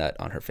fucking nut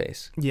on her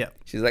face. Yeah.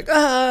 She's like,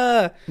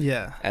 ah,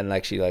 Yeah. and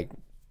like she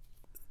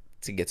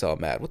gets all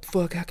mad. What the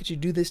fuck? How could you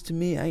do this to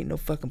me? I ain't no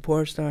fucking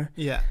porn star.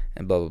 Yeah.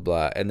 And blah blah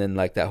blah. And then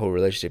like that whole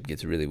relationship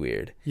gets really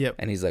weird. Yep.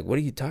 And he's like, "What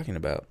are you talking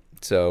about?"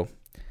 So,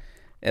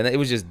 and it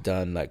was just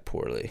done like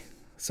poorly.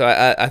 So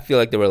I feel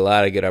like there were a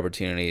lot of good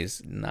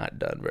opportunities not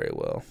done very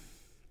well.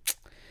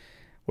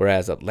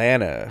 Whereas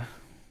Atlanta,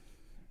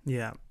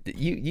 Yeah.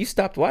 you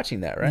stopped watching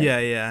that, right?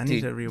 Yeah. I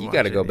need Dude, to rewatch. you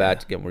got to go it,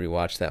 back and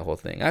rewatch that whole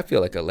thing. I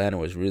feel like Atlanta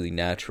was really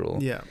natural.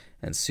 Yeah.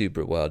 And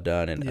super well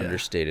done and Yeah.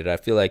 understated. I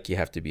feel like you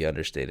have to be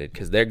understated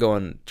because they're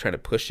trying to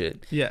push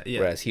it. Yeah.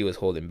 Whereas he was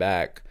holding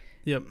back,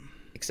 Yep.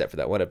 except for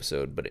that one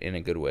episode, but in a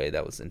good way.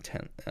 That was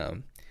intent.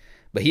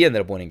 But he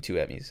ended up winning 2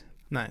 Emmys,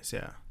 Nice.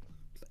 Yeah.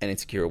 and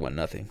Insecure won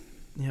nothing.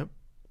 Yep.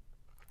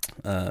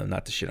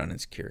 Not to shit on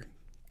Insecure,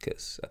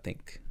 because I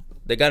think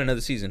they got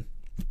another season.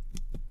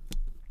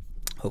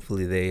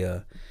 Hopefully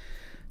they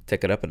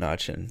take it up a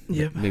notch and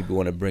Yep. maybe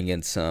want to bring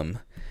in some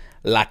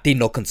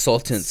Latino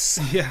consultants.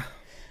 Yeah.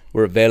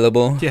 We're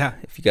available. Yeah.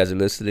 If you guys are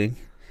listening,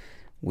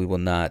 we will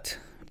not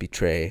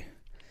betray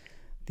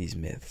these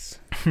myths.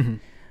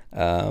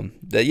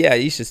 But yeah,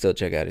 you should still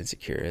check out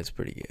Insecure. It's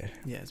pretty good.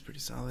 Yeah. It's pretty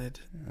solid.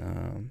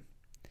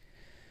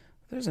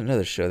 There's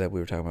another show that we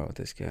were talking about with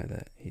this guy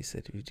that he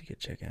said you could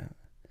check out.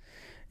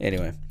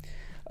 Anyway,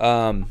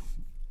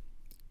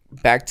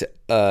 back to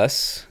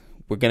us.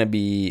 We're going to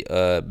be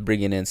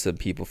bringing in some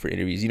people for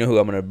interviews. You know who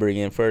I'm going to bring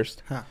in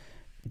first? Huh.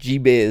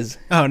 G-Biz.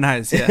 Oh,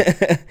 nice.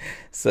 Yeah.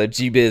 So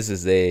G-Biz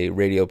is a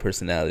radio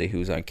personality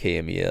who's on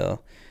KMEL,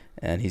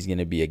 and he's going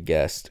to be a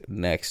guest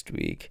next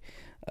week.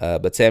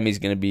 But Sammy's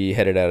going to be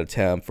headed out of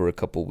town for a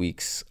couple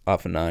weeks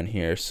off and on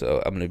here,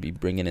 so I'm going to be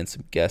bringing in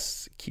some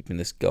guests, keeping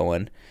this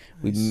going.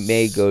 We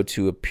may go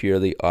to a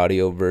purely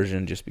audio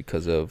version just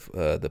because of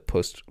the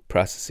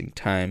post-processing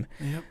time.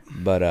 Yep.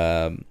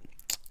 But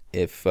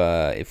if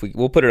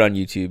we'll put it on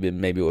YouTube and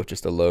maybe with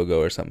just a logo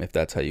or something if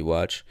that's how you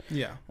watch.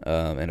 Yeah.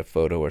 And a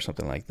photo or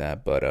something like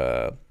that. But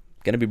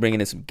going to be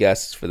bringing in some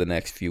guests for the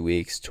next few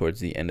weeks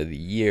towards the end of the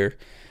year.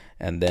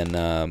 And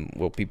then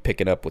we'll be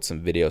picking up with some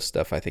video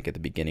stuff, I think, at the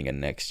beginning of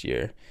next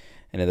year.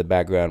 And in the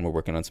background, we're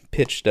working on some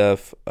pitch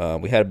stuff.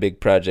 We had a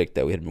big project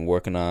that we had been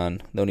working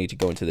on. No need to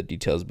go into the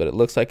details, but it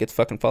looks like it's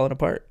fucking falling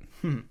apart.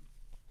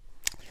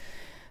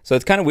 So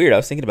it's kind of weird. I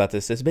was thinking about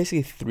this. It's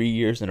basically 3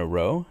 years in a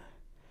row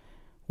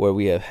where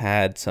we have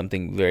had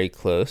something very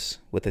close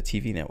with a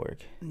TV network.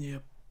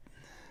 Yep.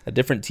 A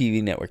different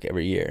TV network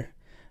every year.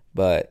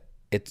 But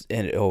it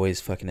always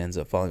fucking ends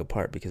up falling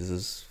apart because this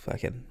is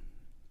fucking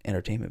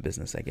entertainment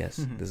business, I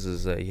guess. This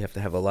is you have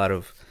to have a lot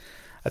of,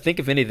 I think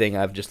if anything,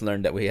 I've just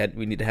learned that we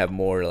need to have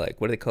more,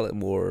 like, what do they call it,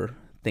 more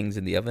things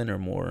in the oven, or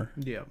more,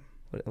 Yeah.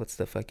 what's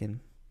the fucking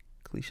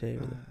cliche?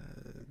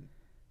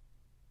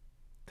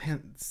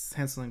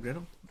 Hansel and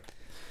Gretel.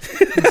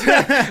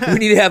 We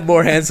need to have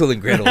more Hansel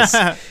and Gretel's.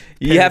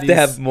 You have to Parodies.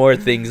 have more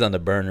things on the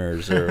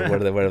burners, or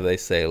whatever they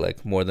say,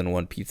 like more than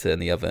one pizza in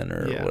the oven,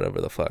 or Yeah.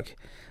 whatever the fuck.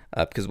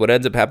 Because what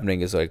ends up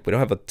happening is, like, we don't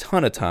have a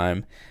ton of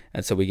time,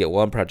 and so we get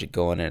one project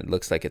going, and it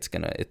looks like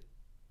it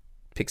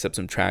picks up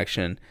some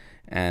traction,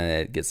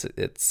 and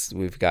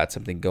we've got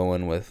something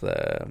going with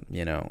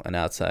an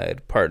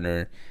outside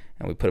partner,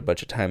 and we put a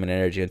bunch of time and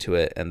energy into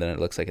it, and then it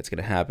looks like it's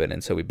going to happen,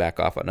 and so we back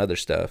off on other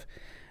stuff,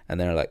 and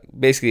then like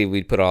basically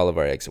we put all of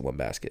our eggs in one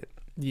basket.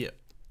 Yeah.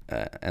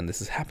 And this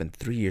has happened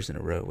 3 years in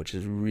a row, which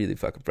is really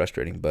fucking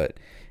frustrating, but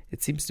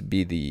it seems to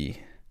be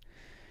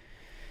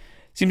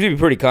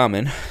pretty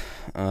common.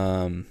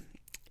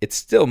 It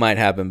still might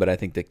happen, but I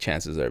think the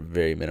chances are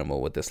very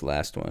minimal with this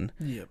last one.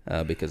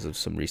 Yep. Because of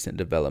some recent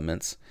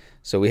developments.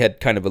 So we had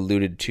kind of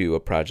alluded to a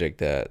project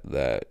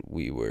that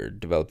we were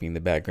developing in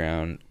the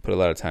background, put a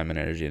lot of time and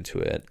energy into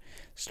it,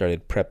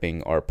 started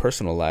prepping our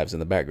personal lives in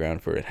the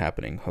background for it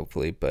happening,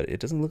 hopefully, but it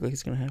doesn't look like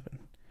it's going to happen.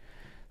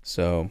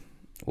 So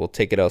we'll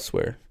take it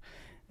elsewhere,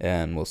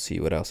 and we'll see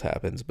what else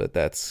happens, but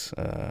that's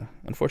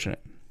unfortunate.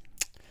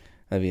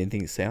 Have you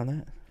anything to say on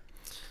that?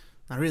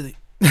 Not really.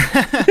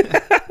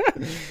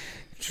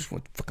 Just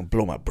want to fucking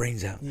blow my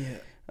brains out. Yeah.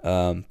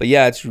 But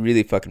yeah, it's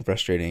really fucking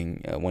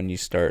frustrating when you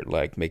start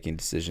like making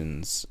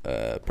decisions,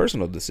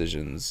 personal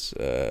decisions,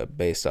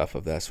 based off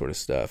of that sort of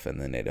stuff, and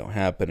then they don't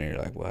happen, and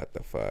you're like, what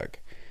the fuck?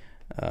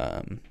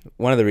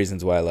 One of the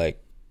reasons why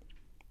like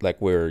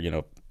we're, you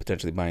know,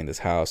 potentially buying this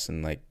house,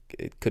 and like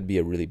it could be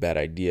a really bad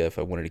idea if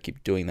I wanted to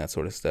keep doing that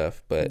sort of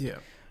stuff. But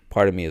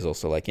part of me is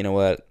also like, you know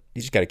what,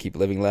 you just got to keep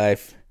living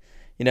life,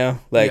 you know,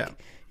 like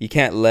you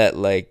can't let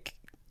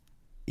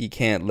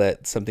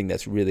something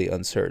that's really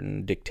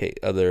uncertain dictate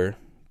other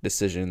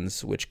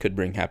decisions which could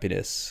bring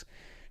happiness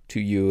to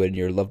you and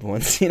your loved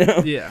ones, you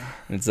know? Yeah.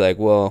 And it's like,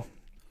 well,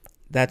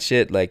 that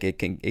shit, like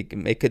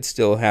it could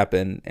still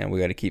happen, and we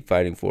got to keep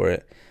fighting for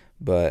it.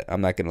 But I'm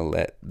not going to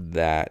let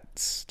that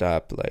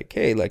stop. Like,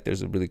 hey, like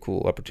there's a really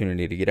cool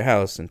opportunity to get a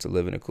house and to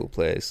live in a cool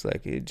place.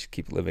 Like, you just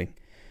keep living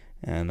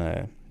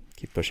and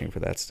keep pushing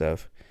for that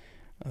stuff.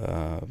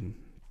 And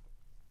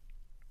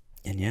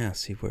yeah,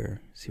 see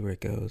where it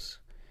goes.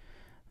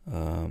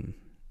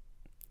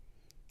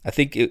 I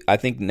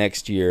think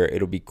next year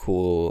it'll be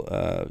cool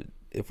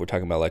if we're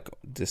talking about like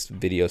this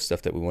video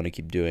stuff that we want to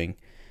keep doing,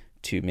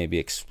 to maybe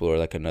explore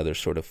like another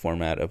sort of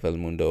format of El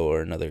Mundo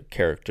or another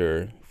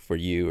character for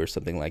you or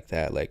something like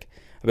that. Like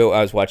I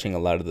was watching a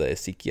lot of the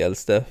Ezequiel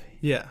stuff.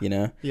 Yeah. You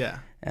know? Yeah.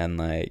 And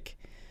like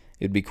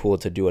it'd be cool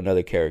to do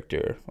another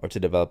character or to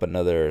develop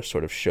another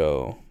sort of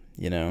show,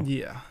 you know?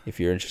 Yeah. If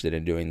you're interested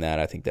in doing that,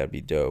 I think that'd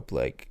be dope.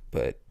 Like,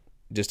 but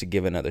just to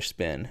give another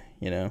spin,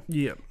 you know?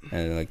 Yeah.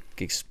 And like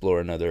explore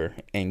another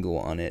angle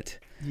on it.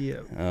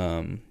 Yeah.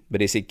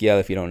 But Ezequiel,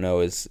 if you don't know,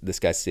 is this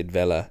guy Sid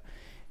Vela,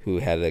 who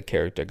had a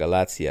character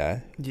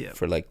Galatzia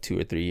for like 2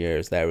 or 3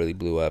 years. That really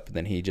blew up. And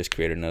then he just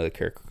created another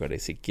character called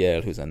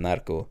Ezequiel, who's a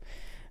narco,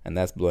 and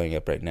that's blowing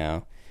up right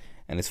now.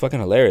 And it's fucking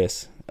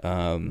hilarious.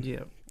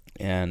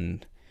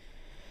 And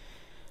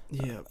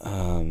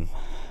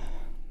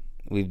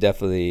we've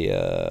definitely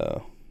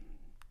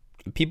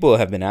people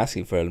have been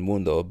asking for El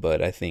Mundo,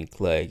 but I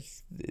think like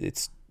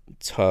it's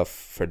tough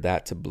for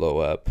that to blow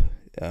up.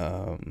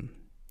 I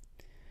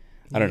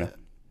don't know.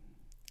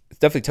 It's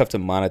definitely tough to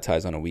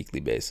monetize on a weekly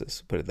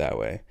basis, put it that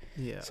way.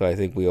 Yeah. So I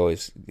think we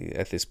always,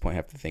 at this point,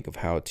 have to think of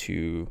how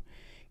to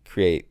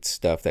create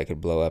stuff that could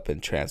blow up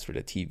and transfer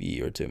to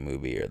TV or to a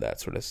movie or that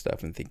sort of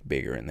stuff, and think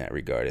bigger in that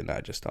regard and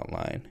not just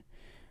online.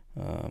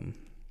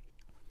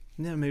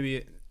 Yeah,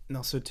 maybe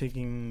also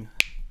taking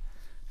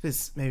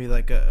this maybe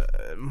like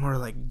a more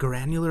like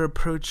granular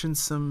approach in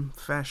some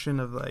fashion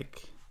of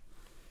like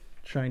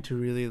trying to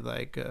really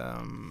like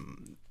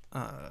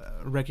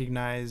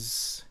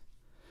recognize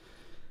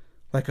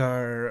like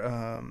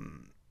our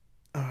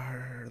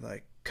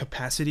like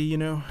capacity, you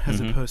know, as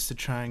opposed to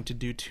trying to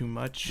do too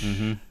much.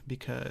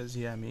 Because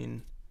I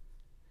mean,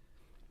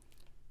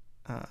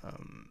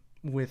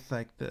 with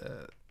like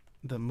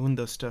the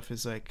Mundo stuff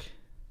is like,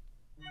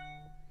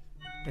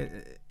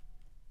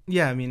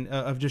 I mean,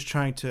 of just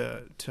trying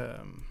to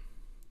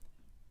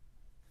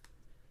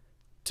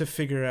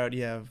figure out,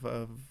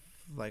 of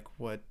like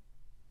what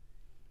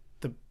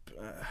the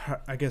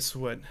I guess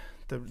what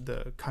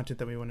the content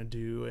that we want to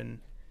do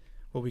and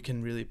what we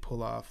can really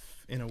pull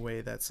off in a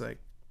way that's like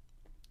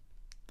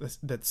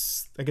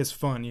that's I guess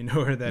fun, you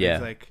know, or that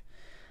is like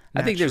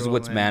I think there's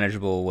what's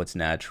manageable, what's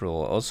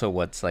natural, also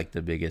what's like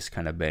the biggest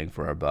kind of bang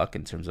for our buck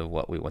in terms of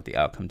what we want the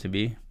outcome to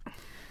be.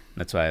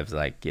 That's why I was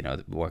like, you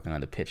know, working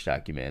on the pitch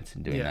documents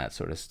and doing that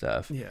sort of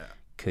stuff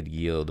could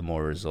yield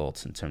more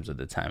results in terms of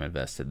the time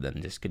invested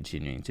than just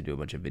continuing to do a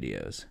bunch of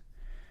videos.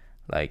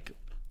 Like,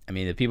 I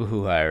mean, the people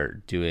who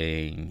are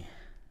doing,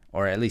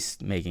 or at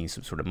least making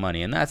some sort of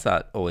money, and that's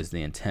not always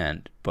the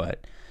intent,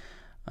 but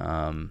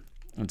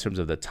in terms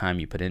of the time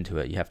you put into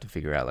it, you have to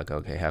figure out like,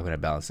 okay, how can I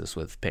balance this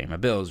with paying my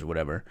bills or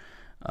whatever.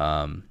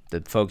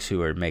 The folks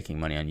who are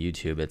making money on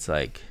YouTube, it's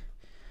like,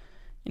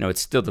 you know,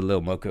 it's still the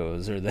Lil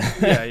Mocos or the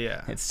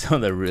it's still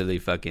the really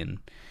fucking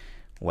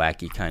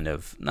wacky kind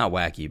of, not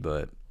wacky,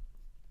 but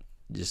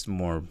just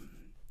more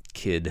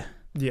kid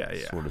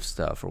sort of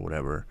stuff or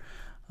whatever.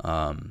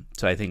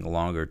 So I think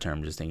longer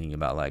term, just thinking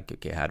about like,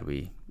 okay, how do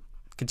we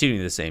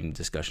continue the same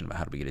discussion about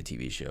how do we get a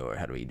TV show or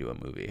how do we do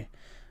a movie,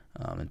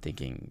 and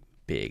thinking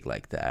big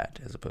like that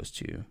as opposed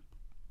to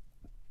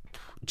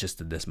just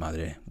the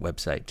Desmadre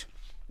website.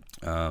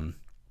 But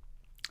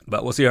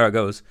we'll see how it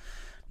goes.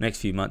 Next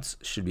few months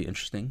should be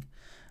interesting.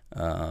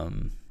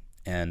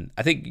 And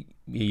I think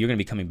you're going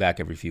to be coming back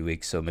every few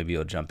weeks, so maybe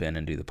you'll jump in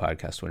and do the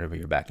podcast whenever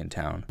you're back in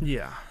town.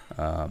 Yeah.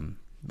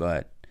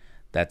 But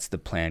that's the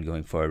plan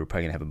going forward. We're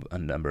probably going to have a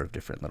number of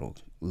different little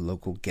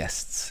local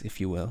guests,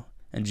 if you will.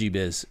 And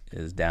G-Biz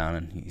is down,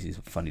 and he's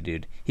a funny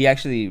dude. He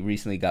actually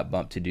recently got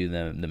bumped to do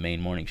the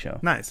main morning show.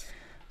 Nice.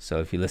 So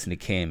if you listen to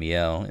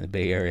KMEL in the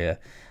Bay Area,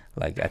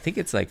 like I think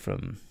it's like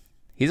from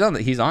he's on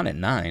at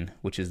 9,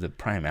 which is the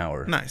prime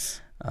hour.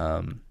 Nice.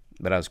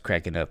 But I was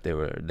cracking up. They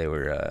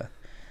were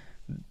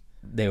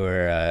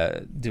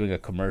doing a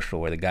commercial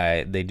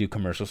where they do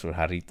commercials for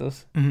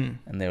jarritos, and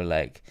they were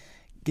like,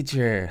 "Get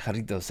your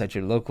jarritos at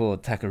your local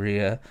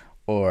taqueria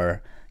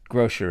or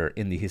grocer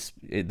in the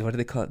what do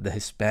they call it? The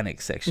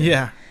Hispanic section."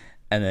 Yeah.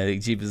 And then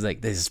Jeep is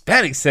like, "The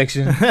Hispanic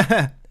section?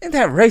 Ain't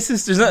that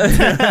racist or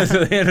something?"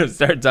 So they ended up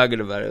starting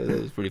talking about it.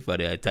 It was pretty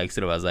funny. I texted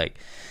him. I was like,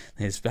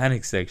 "The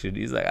Hispanic section."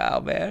 He's like,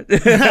 "Oh man."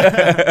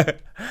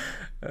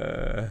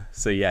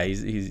 So yeah,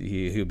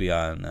 he'll be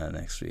on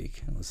next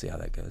week, and we'll see how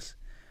that goes.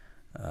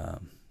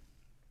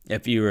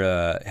 If you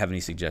have any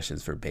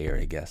suggestions for Bay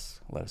Area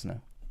guests, let us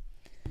know.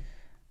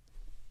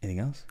 Anything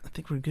else? I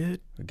think we're good.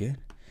 We're good.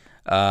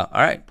 All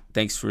right.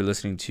 Thanks for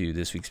listening to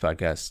this week's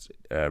podcast.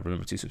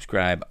 Remember to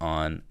subscribe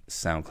on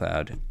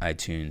SoundCloud,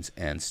 iTunes,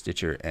 and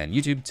Stitcher, and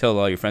YouTube. Tell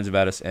all your friends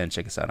about us, and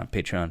check us out on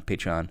Patreon.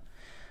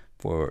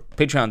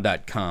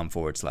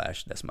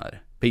 Patreon.com/Desmadre.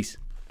 Peace.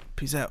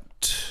 Peace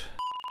out.